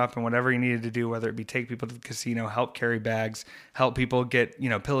task came up and whatever he needed to do, whether it be take people to the casino, help carry bags, help people get,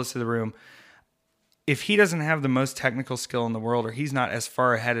 pillows to the room. If he doesn't have the most technical skill in the world, or he's not as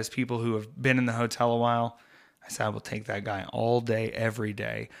far ahead as people who have been in the hotel a while, I said, I will take that guy all day, every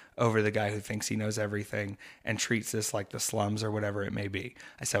day, over the guy who thinks he knows everything and treats this like the slums or whatever it may be.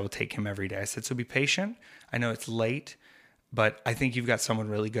 I said, I will take him every day. I said, so be patient. I know it's late, but I think you've got someone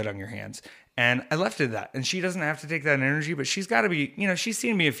really good on your hands. And I left it at that. And she doesn't have to take that energy, but she's got to be, she's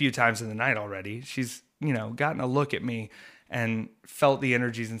seen me a few times in the night already. She's, gotten a look at me and felt the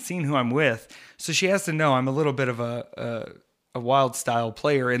energies and seen who I'm with. So she has to know I'm a little bit of a wild style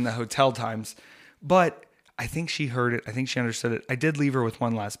player in the hotel times. But I think she heard it. I think she understood it. I did leave her with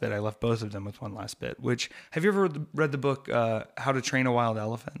one last bit. I left both of them with one last bit, which, have you ever read the book, How to Train a Wild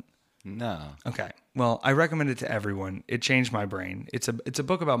Elephant? No. Okay. Well, I recommend it to everyone. It changed my brain. It's a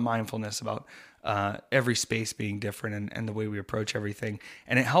book about mindfulness, about every space being different and the way we approach everything.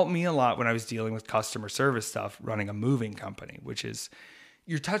 And it helped me a lot when I was dealing with customer service stuff, running a moving company, which is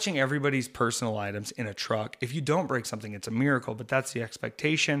you're touching everybody's personal items in a truck. If you don't break something, it's a miracle, but that's the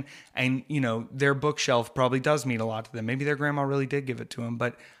expectation. And, their bookshelf probably does mean a lot to them. Maybe their grandma really did give it to them,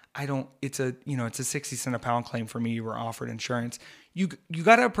 but it's a 60 cent a pound claim for me. You were offered insurance. You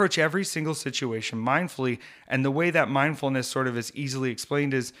got to approach every single situation mindfully. And the way that mindfulness sort of is easily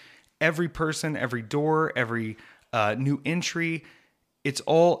explained is every person, every door, every new entry, it's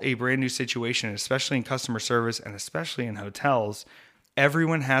all a brand new situation, especially in customer service and especially in hotels.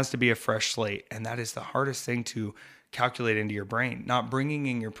 Everyone has to be a fresh slate. And that is the hardest thing to calculate into your brain, not bringing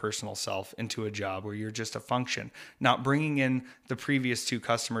in your personal self into a job where you're just a function, not bringing in the previous two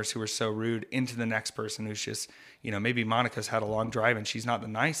customers who were so rude into the next person who's just, maybe Monica's had a long drive and she's not the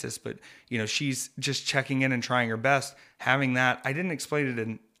nicest, but, she's just checking in and trying her best. Having that, I didn't explain it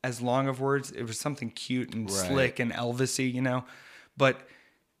in as long of words. It was something cute and slick and Elvis-y, but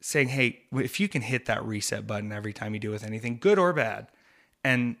saying, hey, if you can hit that reset button every time you deal with anything, good or bad,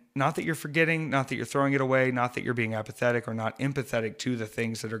 and not that you're forgetting, not that you're throwing it away, not that you're being apathetic or not empathetic to the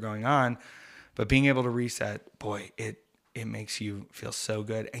things that are going on, but being able to reset, boy, it makes you feel so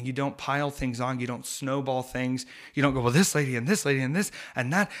good. And you don't pile things on. You don't snowball things. You don't go, well, this lady and this lady and this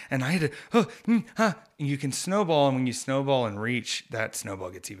and that. And I had to, You can snowball. And when you snowball and reach, that snowball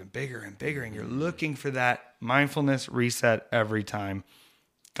gets even bigger and bigger. And you're looking for that mindfulness reset every time.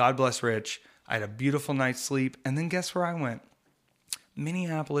 God bless Rich. I had a beautiful night's sleep. And then guess where I went?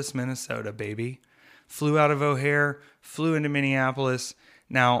 Minneapolis, Minnesota, baby. Flew out of O'Hare, flew into Minneapolis.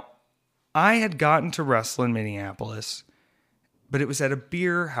 Now, I had gotten to wrestle in Minneapolis, but it was at a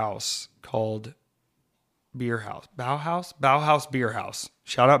beer house called Bauhaus Beer House.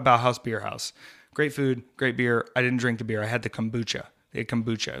 Shout out Bauhaus Beer House. Great food, great beer. I didn't drink the beer. I had the kombucha. They had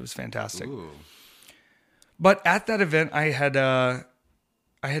kombucha. It was fantastic. Ooh. But at that event, I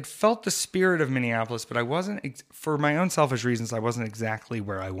had felt the spirit of Minneapolis, but I wasn't, for my own selfish reasons, I wasn't exactly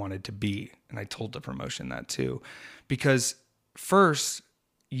where I wanted to be. And I told the promotion that too. Because First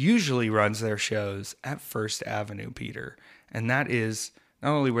usually runs their shows at First Avenue, Peter. And that is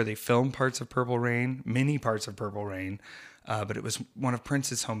not only where they filmed parts of Purple Rain, many parts of Purple Rain, but it was one of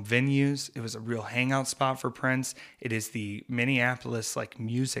Prince's home venues. It was a real hangout spot for Prince. It is the Minneapolis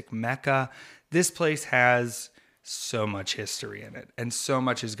music mecca. This place has so much history in it, and so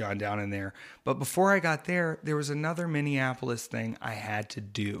much has gone down in there. But before I got there, there was another Minneapolis thing I had to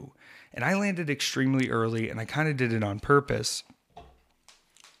do. And I landed extremely early, and I kind of did it on purpose.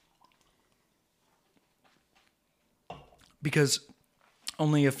 Because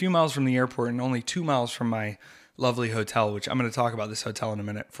only a few miles from the airport and only 2 miles from my lovely hotel, which I'm going to talk about this hotel in a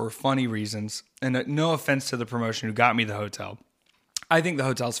minute for funny reasons. And no offense to the promotion who got me the hotel. I think the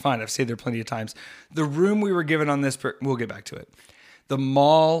hotel's fine. I've stayed there plenty of times. The room we were given on this, we'll get back to it. The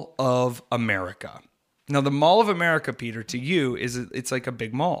Mall of America. Now, the Mall of America, Peter, to you, it's like a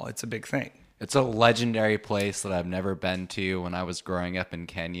big mall. It's a big thing. It's a legendary place that I've never been to. When I was growing up in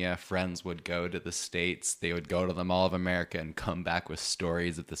Kenya, friends would go to the States. They would go to the Mall of America and come back with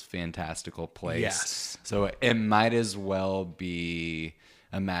stories of this fantastical place. Yes. So it might as well be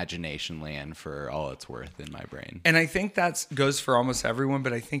imagination land for all it's worth in my brain. And I think that goes for almost everyone,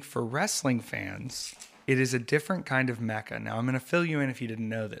 but I think for wrestling fans, it is a different kind of mecca. Now, I'm going to fill you in if you didn't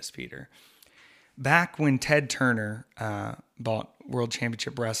know this, Peter. Back when Ted Turner bought World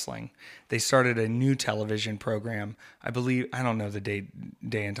Championship Wrestling, they started a new television program. I believe, I don't know the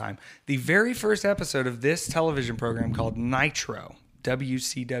day and time. The very first episode of this television program called Nitro,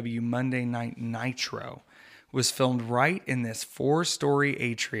 WCW Monday Night Nitro, was filmed right in this 4-story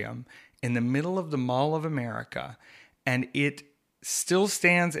atrium in the middle of the Mall of America. And it still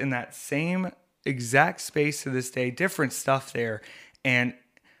stands in that same exact space to this day, different stuff there. And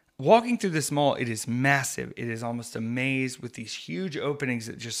walking through this mall, it is massive. It is almost a maze with these huge openings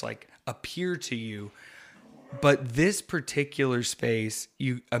that just like appear to you. But this particular space,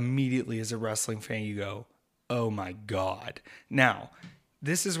 you immediately, as a wrestling fan, you go, oh my God. Now,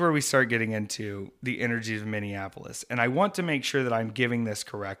 this is where we start getting into the energy of Minneapolis. And I want to make sure that I'm giving this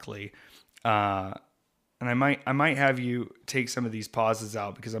correctly. And I might have you take some of these pauses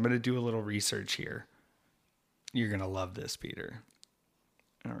out because I'm going to do a little research here. You're going to love this, Peter.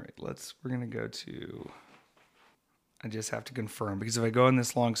 All right, we're going to go to, I just have to confirm because if I go in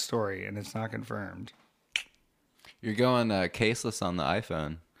this long story and it's not confirmed. You're going caseless on the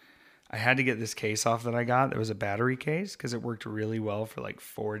iPhone. I had to get this case off that I got. It was a battery case because it worked really well for like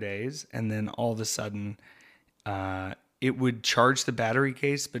 4 days. And then all of a sudden, it would charge the battery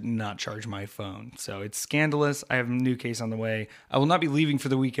case, but not charge my phone. So it's scandalous. I have a new case on the way. I will not be leaving for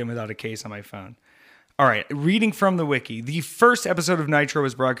the weekend without a case on my phone. All right, reading from the wiki. The first episode of Nitro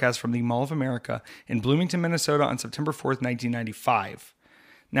was broadcast from the Mall of America in Bloomington, Minnesota on September 4th, 1995.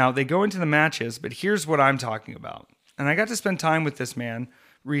 Now, they go into the matches, but here's what I'm talking about. And I got to spend time with this man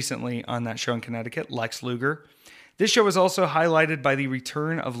recently on that show in Connecticut, Lex Luger. This show was also highlighted by the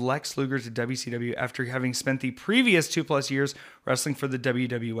return of Lex Luger to WCW after having spent the previous 2+ years wrestling for the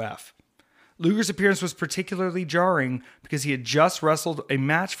WWF. Luger's appearance was particularly jarring because he had just wrestled a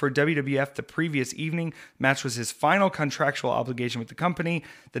match for WWF the previous evening. The match was his final contractual obligation with the company.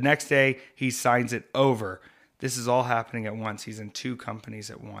 The next day, he signs it over. This is all happening at once. He's in 2 companies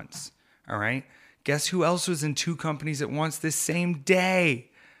at once. All right? Guess who else was in 2 companies at once this same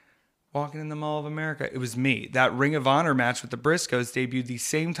day? Walking in the Mall of America. It was me. That Ring of Honor match with the Briscoes debuted the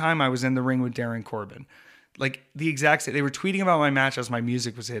same time I was in the ring with Darren Corbin. Like the exact same. They were tweeting about my match as my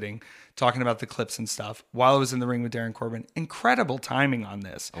music was hitting, talking about the clips and stuff while I was in the ring with Darren Corbin. Incredible timing on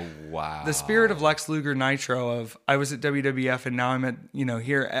this. Oh, wow. The spirit of Lex Luger Nitro of I was at WWF and now I'm at,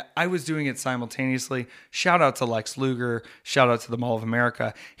 here. I was doing it simultaneously. Shout out to Lex Luger. Shout out to the Mall of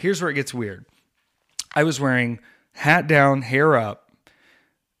America. Here's where it gets weird. I was wearing hat down, hair up,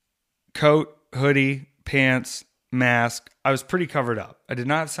 coat, hoodie, pants, mask. I was pretty covered up. I did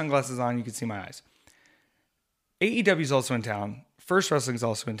not have sunglasses on. You could see my eyes. AEW is also in town. First Wrestling is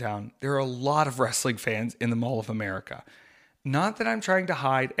also in town. There are a lot of wrestling fans in the Mall of America. Not that I'm trying to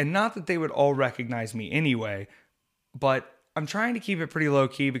hide, and not that they would all recognize me anyway, but I'm trying to keep it pretty low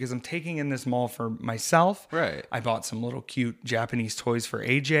key because I'm taking in this mall for myself. Right. I bought some little cute Japanese toys for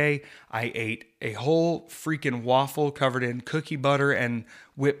AJ. I ate a whole freaking waffle covered in cookie butter and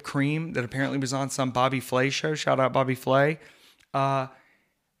whipped cream that apparently was on some Bobby Flay show. Shout out Bobby Flay.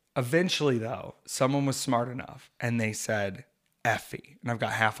 Eventually, though, someone was smart enough and they said, Effie. And I've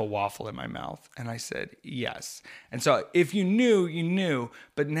got half a waffle in my mouth. And I said, yes. And so if you knew, you knew.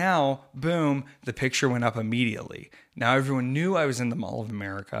 But now, boom, the picture went up immediately. Now everyone knew I was in the Mall of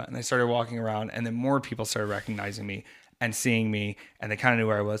America. And I started walking around. And then more people started recognizing me and seeing me. And they kind of knew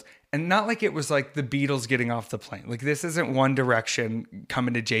where I was. And not like it was like the Beatles getting off the plane. Like this isn't One Direction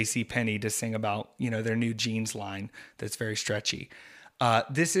coming to JCPenney to sing about, their new jeans line that's very stretchy.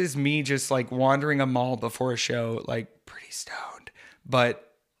 This is me just like wandering a mall before a show, like pretty stoned,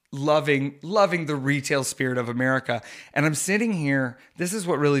 but loving the retail spirit of America. And I'm sitting here. This is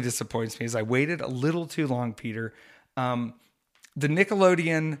what really disappoints me is I waited a little too long, Peter. The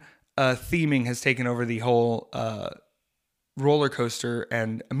Nickelodeon theming has taken over the whole roller coaster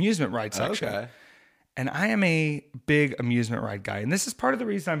and amusement ride section. Okay. And I am a big amusement ride guy. And this is part of the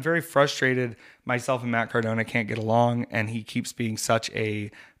reason I'm very frustrated. Myself and Matt Cardona can't get along. And he keeps being such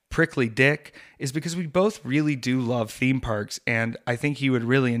a prickly dick is because we both really do love theme parks. And I think he would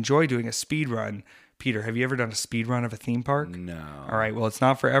really enjoy doing a speed run. Peter, have you ever done a speed run of a theme park? No. All right. Well, it's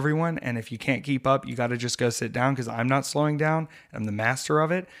not for everyone. And if you can't keep up, you got to just go sit down because I'm not slowing down. I'm the master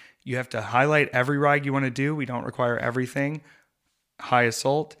of it. You have to highlight every ride you want to do. We don't require everything. High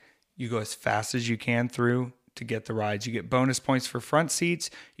Assault. You go as fast as you can through to get the rides. You get bonus points for front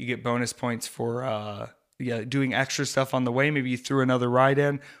seats. You get bonus points for doing extra stuff on the way. Maybe you threw another ride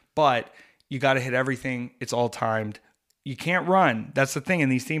in, but you got to hit everything. It's all timed. You can't run. That's the thing in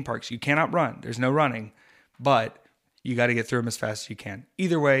these theme parks. You cannot run. There's no running, but You got to get through them as fast as you can.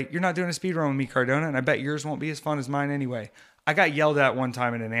 Either way, you're not doing a speed run with me, Cardona, and I bet yours won't be as fun as mine anyway. I got yelled at one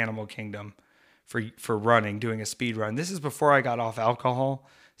time in an Animal Kingdom for running, doing a speed run. This is before I got off alcohol,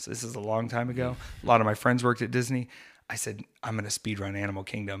 so this is a long time ago. A lot of my friends worked at Disney. I said, I'm going to speed run Animal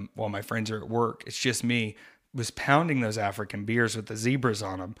Kingdom while my friends are at work. It's just me. Was pounding those African beers with the zebras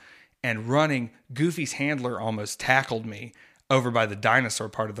on them and running. Goofy's handler almost tackled me over by the dinosaur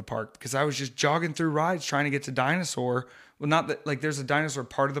part of the park because I was just jogging through rides trying to get to dinosaur. Well, not that, like, there's a dinosaur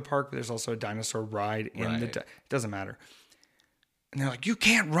part of the park, but there's also a dinosaur ride in the, it doesn't matter. And they're like, you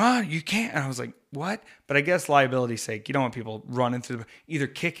can't run, you can't. And I was like, what? But I guess liability's sake, you don't want people running through, either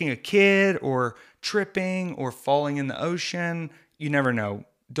kicking a kid or tripping or falling in the ocean. You never know.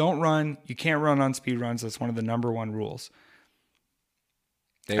 Don't run. You can't run on speed runs. That's one of the number one rules.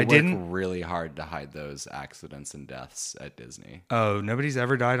 They work really hard to hide those accidents and deaths at Disney. Oh, nobody's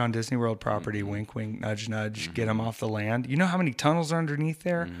ever died on Disney World property. Mm-hmm. Wink, wink, nudge, nudge. Get them off the land. You know how many tunnels are underneath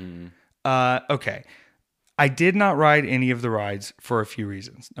there? Mm-hmm. Okay. I did not ride any of the rides for a few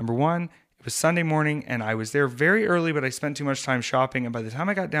reasons. Number one, it was Sunday morning and I was there very early, but I spent too much time shopping. And by the time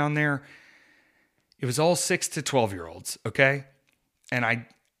I got down there, it was all 6 to 12-year-olds. Okay. And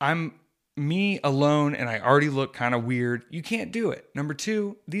I'm me alone and I already look kind of weird. You can't do it. Number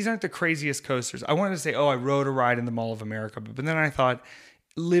two, these aren't the craziest coasters. I wanted to say, oh, I rode a ride in the Mall of America. But then I thought,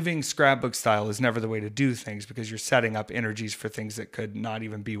 living scrapbook style is never the way to do things because you're setting up energies for things that could not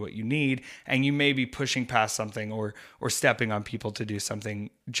even be what you need. And you may be pushing past something or stepping on people to do something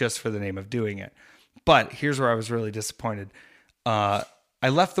just for the name of doing it. But here's where I was really disappointed. I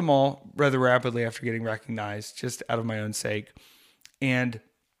left the mall rather rapidly after getting recognized, just out of my own sake. And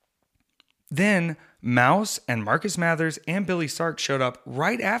then Mouse and Marcus Mathers and Billy Starks showed up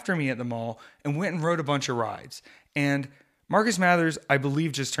right after me at the mall and went and rode a bunch of rides. And Marcus Mathers, I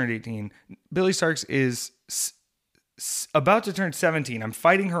believe, just turned 18. Billy Starks is about to turn 17. I'm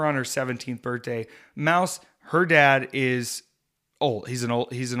fighting her on her 17th birthday. Mouse, her dad is old. He's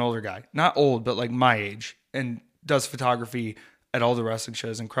an older guy. Not old, but like my age, and does photography at all the wrestling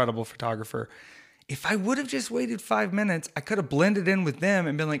shows. Incredible photographer. If I would have just waited 5 minutes, I could have blended in with them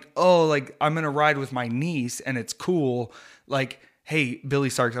and been like, oh, like I'm going to ride with my niece and it's cool. Like, hey, Billy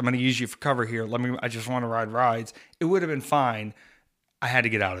Starks, I'm going to use you for cover here. I just want to ride rides. It would have been fine. I had to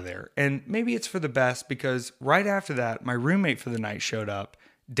get out of there. And maybe it's for the best because right after that, my roommate for the night showed up,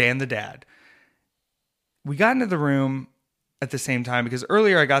 Dan the dad. We got into the room at the same time because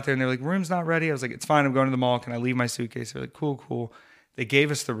earlier I got there and they're like, room's not ready. I was like, it's fine. I'm going to the mall. Can I leave my suitcase? They're like, cool. They gave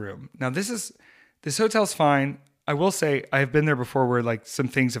us the room. Now this hotel's fine. I will say I have been there before where like some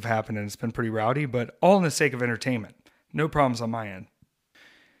things have happened and it's been pretty rowdy, but all in the sake of entertainment. No problems on my end.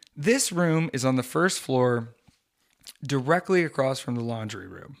 This room is on the first floor, directly across from the laundry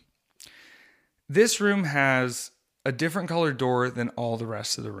room. This room has a different colored door than all the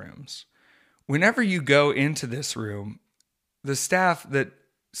rest of the rooms. Whenever you go into this room, the staff that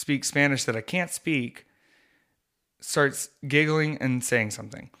speaks Spanish that I can't speak starts giggling and saying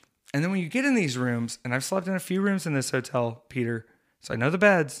something. And then when you get in these rooms, and I've slept in a few rooms in this hotel, Peter, so I know the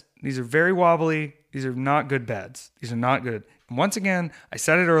beds. These are very wobbly. These are not good beds. These are not good. And once again, I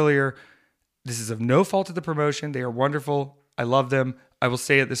said it earlier, this is of no fault of the promotion. They are wonderful. I love them. I will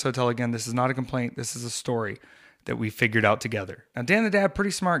stay at this hotel again. This is not a complaint. This is a story that we figured out together. Now, Dan the dad,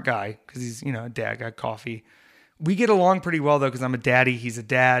 pretty smart guy, because he's, a dad, got coffee. We get along pretty well, though, because I'm a daddy. He's a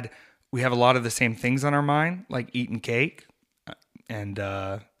dad. We have a lot of the same things on our mind, like eating cake and,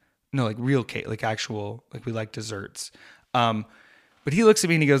 like real cake, like actual, like we like desserts. But he looks at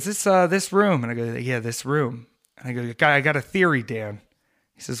me and he goes, this room. And I go, yeah, this room. And I go, I got a theory, Dan.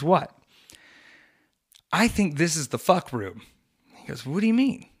 He says, what? I think this is the fuck room. He goes, what do you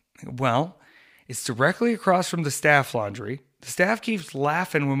mean? I go, well, it's directly across from the staff laundry. The staff keeps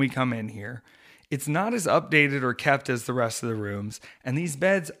laughing when we come in here. It's not as updated or kept as the rest of the rooms. And these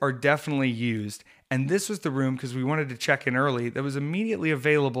beds are definitely used. And this was the room, because we wanted to check in early, that was immediately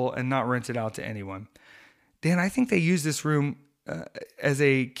available and not rented out to anyone. Dan, I think they use this room as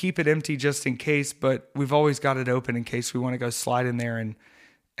a keep it empty just in case, but we've always got it open in case we want to go slide in there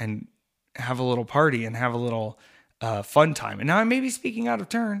and have a little party and have a little fun time. And now I may be speaking out of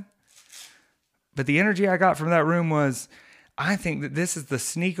turn, but the energy I got from that room was, I think that this is the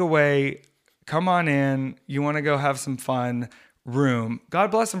sneak away, come on in, you want to go have some fun room.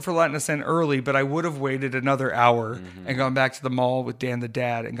 God bless them for letting us in early, but I would have waited another hour and gone back to the mall with Dan the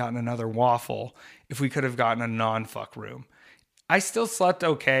dad and gotten another waffle if we could have gotten a non-fuck room. I still slept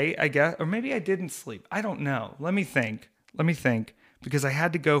okay, I guess, or maybe I didn't sleep. I don't know. Let me think, because I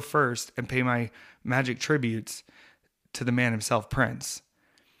had to go first and pay my magic tributes to the man himself, Prince.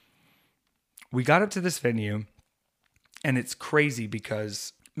 We got up to this venue. And it's crazy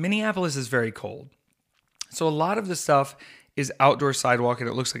because Minneapolis is very cold. So a lot of the stuff is outdoor sidewalk and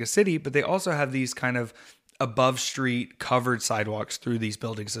it looks like a city, but they also have these kind of above street covered sidewalks through these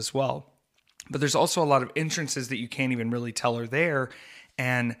buildings as well. But there's also a lot of entrances that you can't even really tell are there.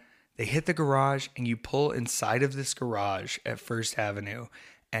 And they hit the garage and you pull inside of this garage at First Avenue.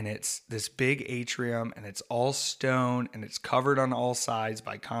 And it's this big atrium and it's all stone and it's covered on all sides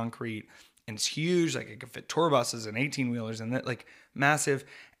by concrete. And it's huge, like it could fit tour buses and 18-wheelers and that, like massive.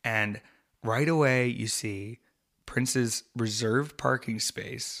 And right away you see Prince's reserved parking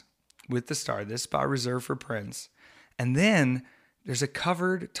space with the star, this spot reserved for Prince. And then there's a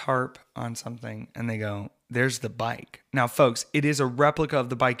covered tarp on something and they go, there's the bike. Now, folks, it is a replica of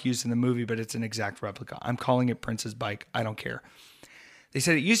the bike used in the movie, but it's an exact replica. I'm calling it Prince's bike. I don't care. They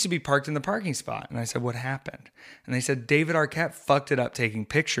said it used to be parked in the parking spot. And I said, what happened? And they said, David Arquette fucked it up taking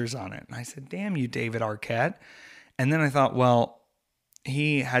pictures on it. And I said, damn you, David Arquette. And then I thought, well,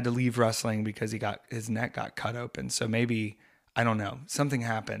 he had to leave wrestling because his neck got cut open. So maybe, I don't know, something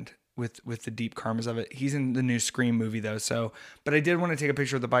happened with the deep karmas of it. He's in the new Scream movie though. So, but I did want to take a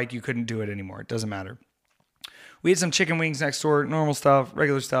picture of the bike. You couldn't do it anymore. It doesn't matter. We had some chicken wings next door, normal stuff,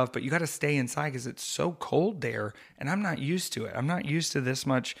 regular stuff, but you got to stay inside because it's so cold there. And I'm not used to it. I'm not used to this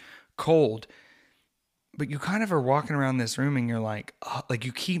much cold. But you kind of are walking around this room and you're like, oh, like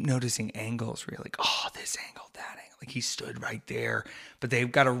you keep noticing angles where you're like, oh, this angle, that angle. Like he stood right there. But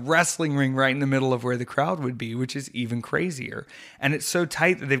they've got a wrestling ring right in the middle of where the crowd would be, which is even crazier. And it's so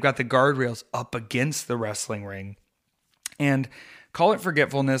tight that they've got the guardrails up against the wrestling ring. And call it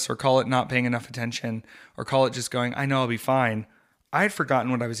forgetfulness or call it not paying enough attention or call it just going, I know I'll be fine. I had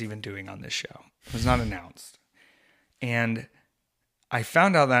forgotten what I was even doing on this show. It was not announced. And I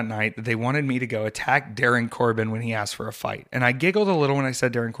found out that night that they wanted me to go attack Darren Corbin when he asked for a fight. And I giggled a little when I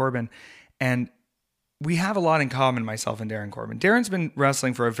said Darren Corbin. And we have a lot in common, myself and Darren Corbin. Darren's been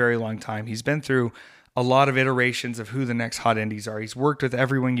wrestling for a very long time. He's been through a lot of iterations of who the next hot indies are. He's worked with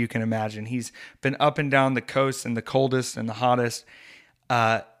everyone you can imagine. He's been up and down the coast and the coldest and the hottest.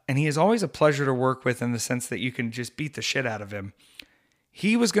 And he is always a pleasure to work with in the sense that you can just beat the shit out of him.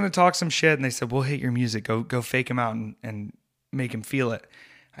 He was going to talk some shit and they said, we'll hit your music. Go fake him out and make him feel it.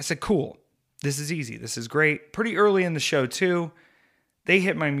 I said, cool. This is easy. This is great. Pretty early in the show too. They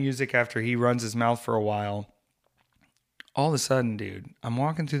hit my music after he runs his mouth for a while. All of a sudden, dude, I'm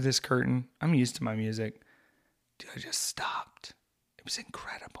walking through this curtain. I'm used to my music. Dude, I just stopped. It was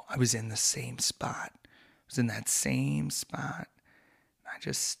incredible. I was in the same spot. I was in that same spot. I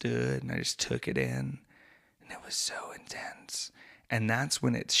just stood and I just took it in. And it was so intense. And that's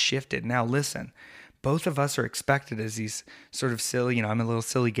when it shifted. Now, listen, both of us are expected as these sort of silly, I'm a little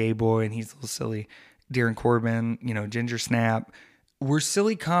silly gay boy and he's a little silly Darren Corbin, Ginger Snap. We're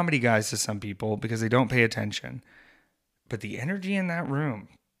silly comedy guys to some people because they don't pay attention. But the energy in that room,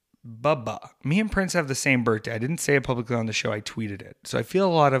 Bubba. Me and Prince have the same birthday. I didn't say it publicly on the show. I tweeted it. So I feel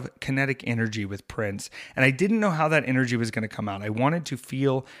a lot of kinetic energy with Prince. And I didn't know how that energy was going to come out. I wanted to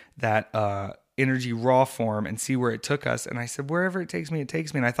feel that energy raw form and see where it took us. And I said, wherever it takes me, it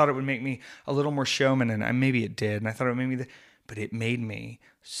takes me. And I thought it would make me a little more showman. And maybe it did. And I thought it would make me, but it made me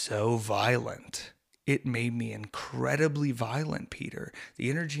so violent. It made me incredibly violent, Peter. The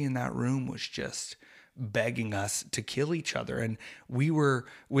energy in that room was just begging us to kill each other. And we were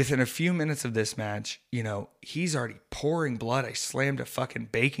within a few minutes of this match, he's already pouring blood. I slammed a fucking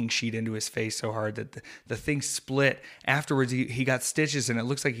baking sheet into his face so hard that the thing split. Afterwards, he got stitches and it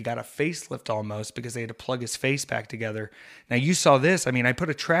looks like he got a facelift almost because they had to plug his face back together. Now you saw this. I mean, I put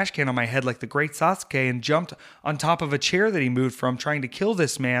a trash can on my head like the great Sasuke and jumped on top of a chair that he moved from trying to kill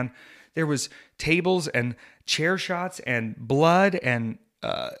this man. There was tables and chair shots and blood and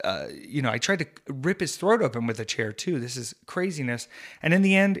I tried to rip his throat open with a chair too. This is craziness. And in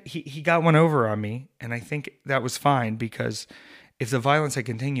the end, he got one over on me. And I think that was fine because if the violence had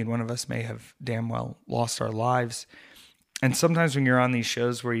continued, one of us may have damn well lost our lives. And sometimes when you're on these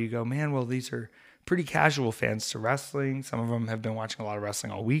shows where you go, man, well, these are pretty casual fans to wrestling. Some of them have been watching a lot of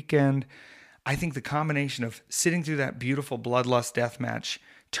wrestling all weekend. I think the combination of sitting through that beautiful Bloodlust Deathmatch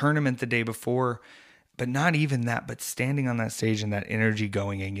tournament the day before, but not even that, but standing on that stage and that energy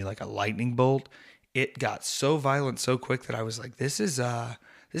going in you like a lightning bolt, it got so violent so quick that I was like, this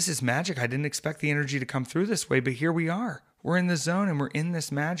is magic. I didn't expect the energy to come through this way, but here we are. We're in the zone and we're in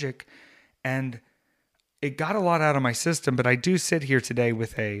this magic. And it got a lot out of my system, but I do sit here today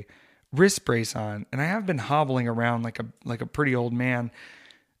with a wrist brace on, and I have been hobbling around like a pretty old man.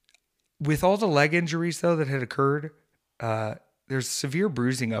 With all the leg injuries, though, that had occurred, there's severe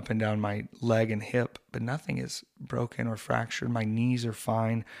bruising up and down my leg and hip, but nothing is broken or fractured. My knees are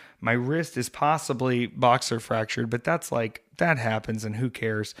fine. My wrist is possibly boxer fractured, but that's like, that happens and who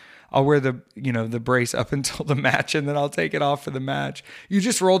cares? I'll wear the brace up until the match and then I'll take it off for the match. You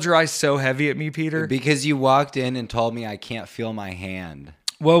just rolled your eyes so heavy at me, Peter. Because you walked in and told me I can't feel my hand.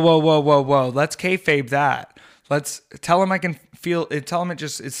 Whoa. Let's kayfabe that. Let's tell him I can feel it. Tell him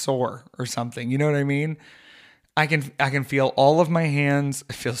it's sore or something. You know what I mean? I can feel all of my hands.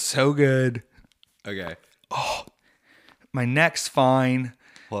 It feels so good. Okay. Oh, my neck's fine.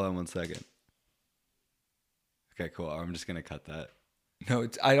 Hold on 1 second. Okay, cool. I'm just gonna cut that. No,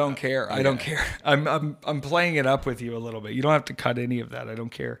 I don't care. Okay. I don't care. I'm playing it up with you a little bit. You don't have to cut any of that. I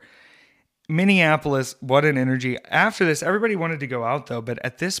don't care. Minneapolis, what an energy. After this, everybody wanted to go out though, but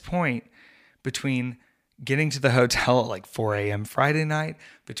at this point, between getting to the hotel at like 4 a.m. Friday night,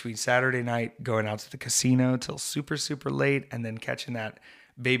 between Saturday night, going out to the casino till super, super late, and then catching that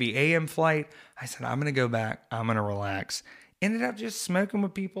baby AM flight, I said, I'm going to go back. I'm going to relax. Ended up just smoking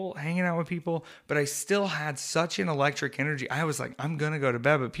with people, hanging out with people, but I still had such an electric energy. I was like, I'm going to go to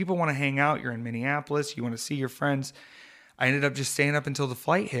bed, but people want to hang out. You're in Minneapolis. You want to see your friends. I ended up just staying up until the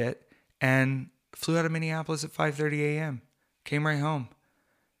flight hit and flew out of Minneapolis at 5:30 a.m. Came right home.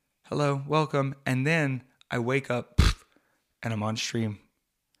 Hello, welcome. And then I wake up and I'm on stream.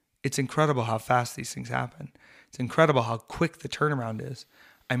 It's incredible how fast these things happen. It's incredible how quick the turnaround is.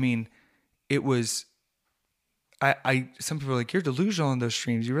 I mean, it was, some people are like, you're delusional on those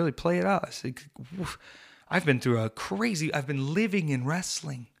streams. You really play it out. Like, I've been through I've been living in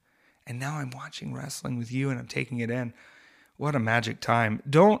wrestling and now I'm watching wrestling with you and I'm taking it in. What a magic time.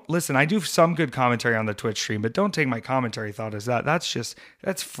 Don't listen. I do some good commentary on the Twitch stream, but don't take my commentary thought as that.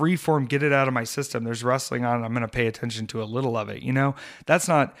 That's free form. Get it out of my system. There's wrestling on. I'm going to pay attention to a little of it. You know, that's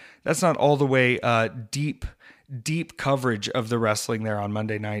not all the way deep coverage of the wrestling there on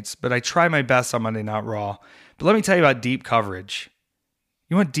Monday nights, but I try my best on Monday Night Raw. But let me tell you about deep coverage.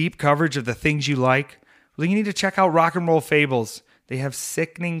 You want deep coverage of the things you like? Well, you need to check out Rock and Roll Fables. They have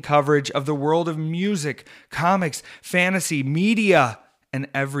sickening coverage of the world of music, comics, fantasy, media, and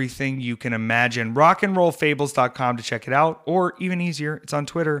everything you can imagine. Rockandrollfables.com to check it out, or even easier, it's on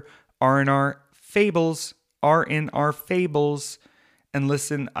Twitter, RNR Fables, RNR Fables. And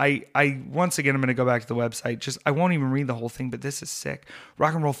listen, I once again, I'm going to go back to the website. I won't even read the whole thing, but this is sick.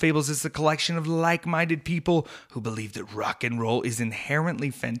 Rock and Roll Fables is the collection of like-minded people who believe that rock and roll is inherently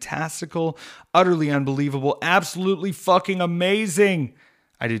fantastical, utterly unbelievable, absolutely fucking amazing.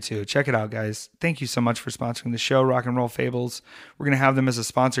 I do too. Check it out, guys. Thank you so much for sponsoring the show, Rock and Roll Fables. We're going to have them as a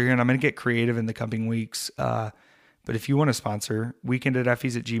sponsor here, and I'm going to get creative in the coming weeks. But if you want to sponsor,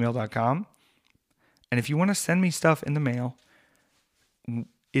 weekendateffies@gmail.com. And if you want to send me stuff in the mail,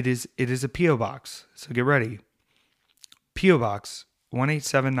 it is a P.O. Box, so get ready. P.O. Box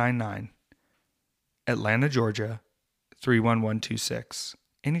 18799, Atlanta, Georgia 31126.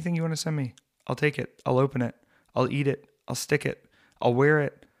 Anything you want to send me, I'll take it. I'll open it. I'll eat it. I'll stick it. I'll wear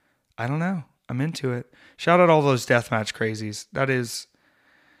it. I don't know. I'm into it. Shout out all those deathmatch crazies. That is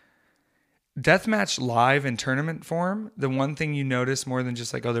deathmatch live in tournament form. The one thing you notice more than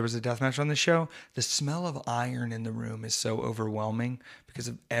just like, oh, there was a deathmatch on the show, the smell of iron in the room is so overwhelming because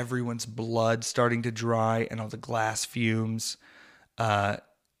of everyone's blood starting to dry and all the glass fumes.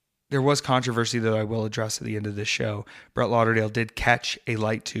 There was controversy that I will address at the end of this show. Brett Lauderdale did catch a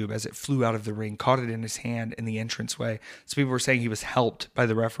light tube as it flew out of the ring, caught it in his hand in the entranceway. So people were saying he was helped by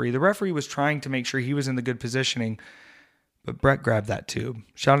the referee. The referee was trying to make sure he was in the good positioning, but Brett grabbed that tube.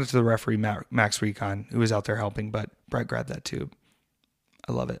 Shout out to the referee, Max Recon, who was out there helping, but Brett grabbed that tube.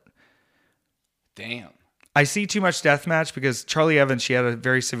 I love it. Damn. I see too much deathmatch because Charlie Evans, she had a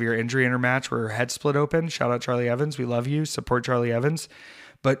very severe injury in her match where her head split open. Shout out Charlie Evans. We love you. Support Charlie Evans.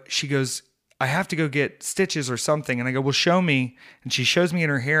 But she goes, I have to go get stitches or something. And I go, well, show me. And she shows me in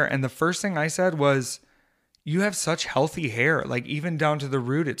her hair. And the first thing I said was, you have such healthy hair. Like even down to the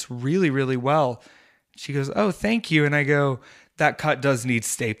root, it's really, really well. She goes, oh, thank you. And I go, that cut does need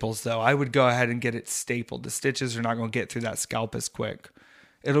staples, though. I would go ahead and get it stapled. The stitches are not going to get through that scalp as quick.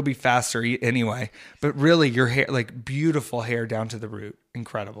 It'll be faster anyway. But really, your hair, like beautiful hair down to the root.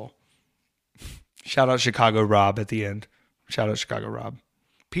 Incredible. Shout out Chicago Rob at the end. Shout out Chicago Rob.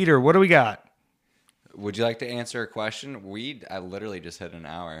 Peter, what do we got? Would you like to answer a question? I literally just hit an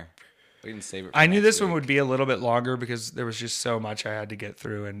hour. We can save it for I knew next this week. one would be a little bit longer because there was just so much I had to get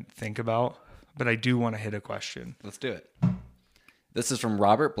through and think about. But I do want to hit a question. Let's do it. This is from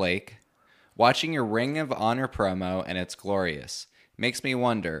Robert Blake. Watching your Ring of Honor promo, and it's glorious. Makes me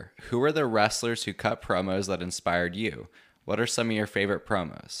wonder, who are the wrestlers who cut promos that inspired you? What are some of your favorite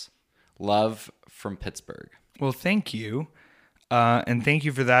promos? Love from Pittsburgh. Well, thank you. And thank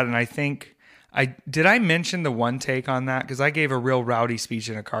you for that. And I think I mention the one take on that because I gave a real rowdy speech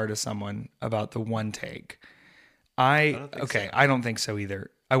in a car to someone about the one take. I don't think so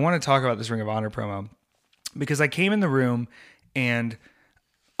either. I want to talk about this Ring of Honor promo because I came in the room and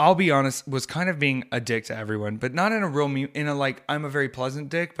I'll be honest, was kind of being a dick to everyone, but not in a real, in a like, I'm a very pleasant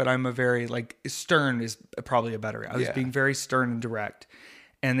dick, but I'm a very like stern is probably a better. I was being very stern and direct.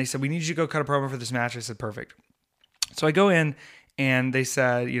 And they said, we need you to go cut a promo for this match. I said, perfect. So I go in and they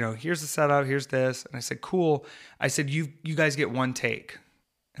said, here's the setup, here's this. And I said, cool. I said, you guys get one take.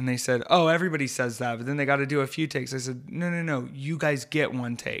 And they said, oh, everybody says that, but then they got to do a few takes. I said, no. You guys get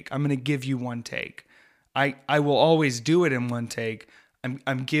one take. I'm going to give you one take. I will always do it in one take.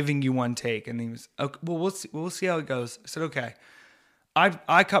 I'm giving you one take. And he was, okay, well, we'll see how it goes. I said, okay.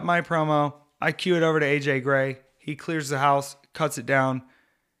 I cut my promo. I cue it over to AJ Gray. He clears the house, cuts it down.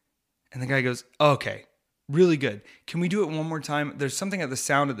 And the guy goes, okay, really good. Can we do it one more time? There's something at the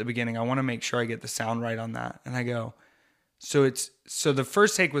sound at the beginning. I want to make sure I get the sound right on that. And I go, so the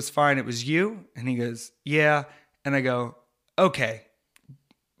first take was fine. It was you. And he goes, yeah. And I go, okay,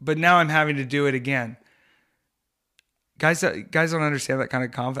 but now I'm having to do it again. Guys don't understand that kind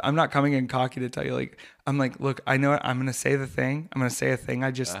of confidence. I'm not coming in cocky to tell you, I'm like, look, I know it. I'm going to say the thing. I'm going to say a thing I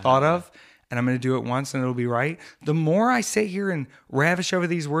just thought of, and I'm going to do it once and it'll be right. The more I sit here and ravish over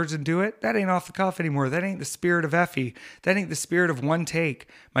these words and do it, that ain't off the cuff anymore. That ain't the spirit of Effie. That ain't the spirit of one take.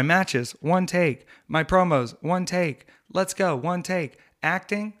 My matches, one take. My promos, one take. Let's go, one take.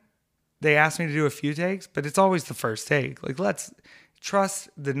 Acting, they asked me to do a few takes, but it's always the first take. Let's trust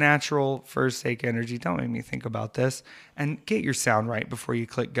the natural first take energy. Don't make me think about this. And get your sound right before you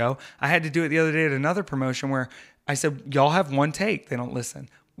click go. I had to do it the other day at another promotion where I said, y'all have one take. They don't listen.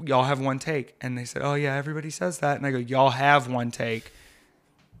 Y'all have one take. And they said, oh yeah, everybody says that. And I go, y'all have one take.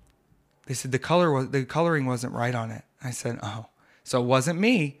 They said the coloring wasn't right on it. I said, oh, so it wasn't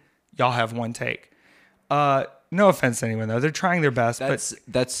me. Y'all have one take. No offense to anyone though. They're trying their best.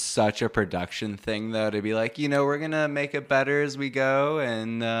 That's such a production thing though, to be like, we're going to make it better as we go.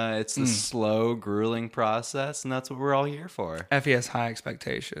 And it's the slow, grueling process. And that's what we're all here for. Effie has high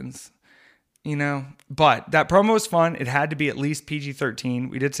expectations, but that promo was fun. It had to be at least PG-13.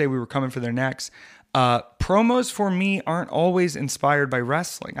 We did say we were coming for their necks. Promos for me aren't always inspired by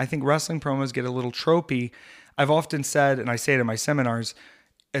wrestling. I think wrestling promos get a little tropey. I've often said, and I say it in my seminars,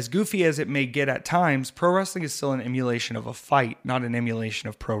 as goofy as it may get at times, pro wrestling is still an emulation of a fight, not an emulation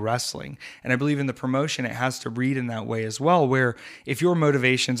of pro wrestling. And I believe in the promotion, it has to read in that way as well, where if your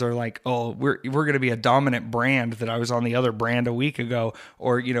motivations are like, oh, we're going to be a dominant brand that I was on the other brand a week ago,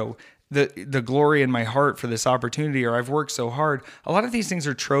 or, the glory in my heart for this opportunity, or I've worked so hard. A lot of these things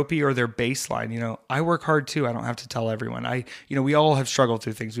are tropey or they're baseline. I work hard too. I don't have to tell everyone. We all have struggled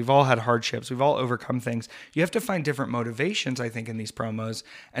through things. We've all had hardships. We've all overcome things. You have to find different motivations, I think, in these promos.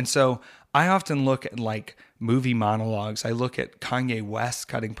 And so I often look at movie monologues. I look at Kanye West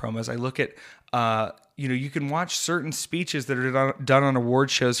cutting promos. I look at, you can watch certain speeches that are done on award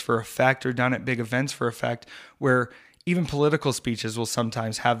shows for effect or done at big events for effect, where even political speeches will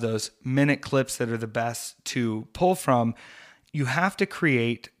sometimes have those minute clips that are the best to pull from. You have to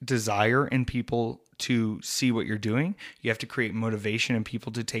create desire in people to see what you're doing. You have to create motivation in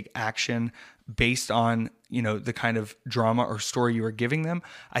people to take action based on, the kind of drama or story you are giving them.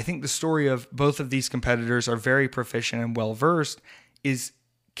 I think the story of both of these competitors are very proficient and well-versed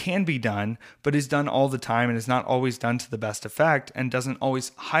can be done, but is done all the time and is not always done to the best effect and doesn't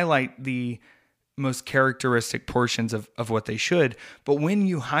always highlight the most characteristic portions of what they should. But when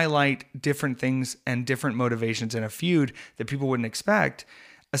you highlight different things and different motivations in a feud that people wouldn't expect,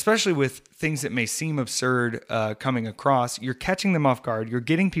 especially with things that may seem absurd coming across, you're catching them off guard, you're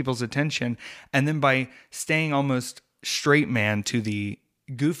getting people's attention, and then by staying almost straight man to the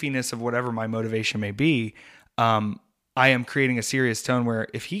goofiness of whatever my motivation may be, I am creating a serious tone where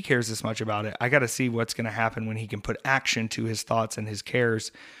if he cares this much about it, I got to see what's going to happen when he can put action to his thoughts and his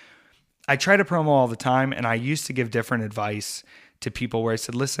cares. I try to promo all the time, and I used to give different advice to people where I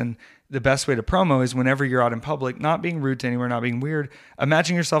said, listen, the best way to promo is whenever you're out in public, not being rude to anyone, not being weird,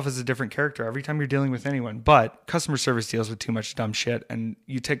 imagine yourself as a different character every time you're dealing with anyone. But customer service deals with too much dumb shit, and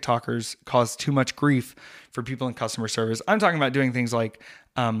you TikTokers cause too much grief for people in customer service. I'm talking about doing things like,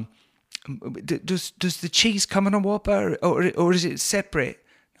 does the cheese come on a Whopper or is it separate?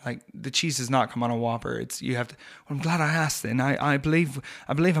 Like, the cheese does not come on a Whopper. You have to. Well, I'm glad I asked. Then I believe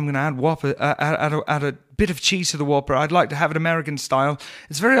I'm going to add Whopper, add a bit of cheese to the Whopper. I'd like to have it American style.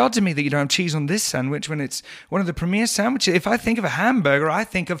 It's very odd to me that you don't have cheese on this sandwich when it's one of the premier sandwiches. If I think of a hamburger, I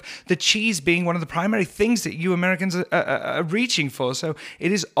think of the cheese being one of the primary things that you Americans are reaching for. So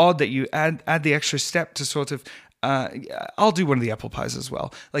it is odd that you add the extra step to sort of I'll do one of the apple pies as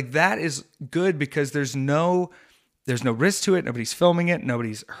well. Like that is good because there's no risk to it. Nobody's filming it.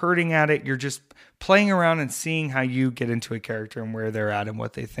 Nobody's hurting at it. You're just playing around and seeing how you get into a character and where they're at and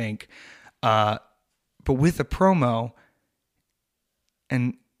what they think. But with a promo,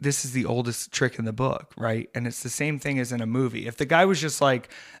 and this is the oldest trick in the book, right? And it's the same thing as in a movie. If the guy was just like,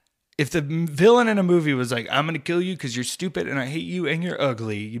 if the villain in a movie was like, I'm going to kill you because you're stupid and I hate you and you're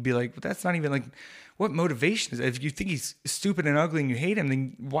ugly, you'd be like, well, that's not even like, what motivation is it? If you think he's stupid and ugly and you hate him,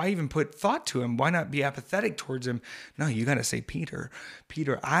 then why even put thought to him? Why not be apathetic towards him? No, you got to say, Peter,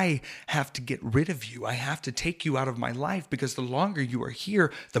 I have to get rid of you. I have to take you out of my life because the longer you are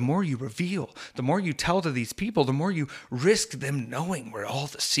here, the more you reveal, the more you tell to these people, the more you risk them knowing where all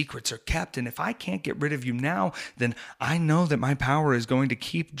the secrets are kept. And if I can't get rid of you now, then I know that my power is going to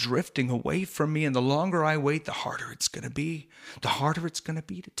keep drifting away from me. And the longer I wait, the harder it's going to be. The harder it's going to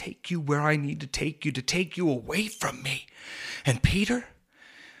be to take you where I need to take you away from me. And Peter,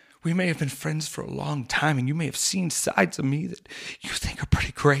 we may have been friends for a long time and you may have seen sides of me that you think are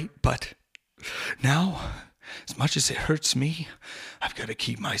pretty great, but now, as much as it hurts me, I've got to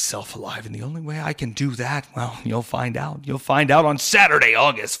keep myself alive. And the only way I can do that, well, you'll find out. You'll find out on Saturday,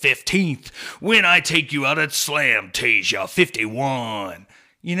 August 15th, when I take you out at Slamtasia 51.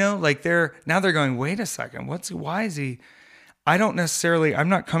 You know, like they're going, wait a second, why is he... I'm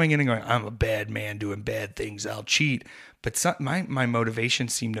not coming in and going, I'm a bad man doing bad things, I'll cheat. But my motivation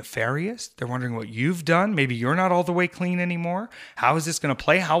seemed nefarious. They're wondering what you've done. Maybe you're not all the way clean anymore. How is this going to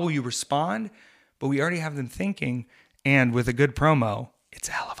play? How will you respond? But we already have them thinking. And with a good promo, it's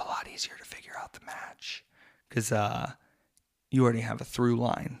a hell of a lot easier to figure out the match. Because you already have a through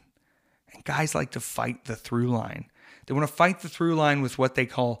line. And guys like to fight the through line. They want to fight the through line with what they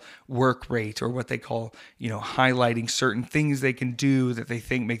call work rate or what they call, highlighting certain things they can do that they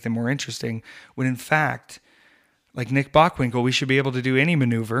think make them more interesting. When in fact, like Nick Bockwinkel, we should be able to do any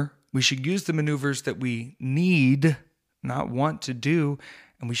maneuver. We should use the maneuvers that we need, not want to do,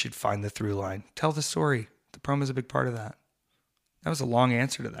 and we should find the through line. Tell the story. The promo is a big part of that. That was a long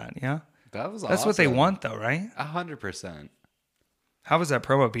answer to that, yeah? That was awesome. That's what they want, though, right? 100%. How was that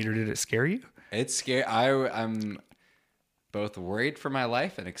promo, Peter? Did it scare you? It's scary. I'm both worried for my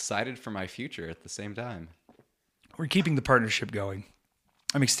life and excited for my future at the same time. We're keeping the partnership going.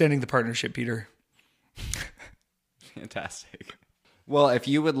 I'm extending the partnership, Peter. Fantastic. Well, if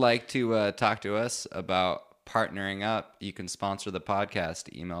you would like to talk to us about partnering up, you can sponsor the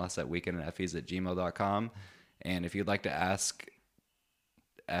podcast. Email us at weekendineffies@gmail.com. And if you'd like to ask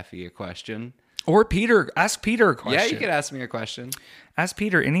Effie a question. Or Peter, ask Peter a question. Yeah, you could ask me a question. Ask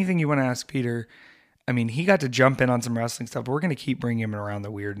Peter anything you want to ask Peter. I mean, he got to jump in on some wrestling stuff, but we're going to keep bringing him around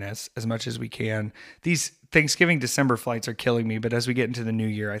the weirdness as much as we can. These Thanksgiving, December flights are killing me, but as we get into the new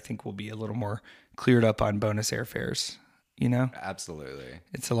year, I think we'll be a little more cleared up on bonus airfares, Absolutely.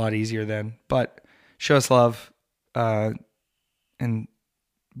 It's a lot easier then. But show us love and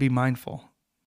be mindful.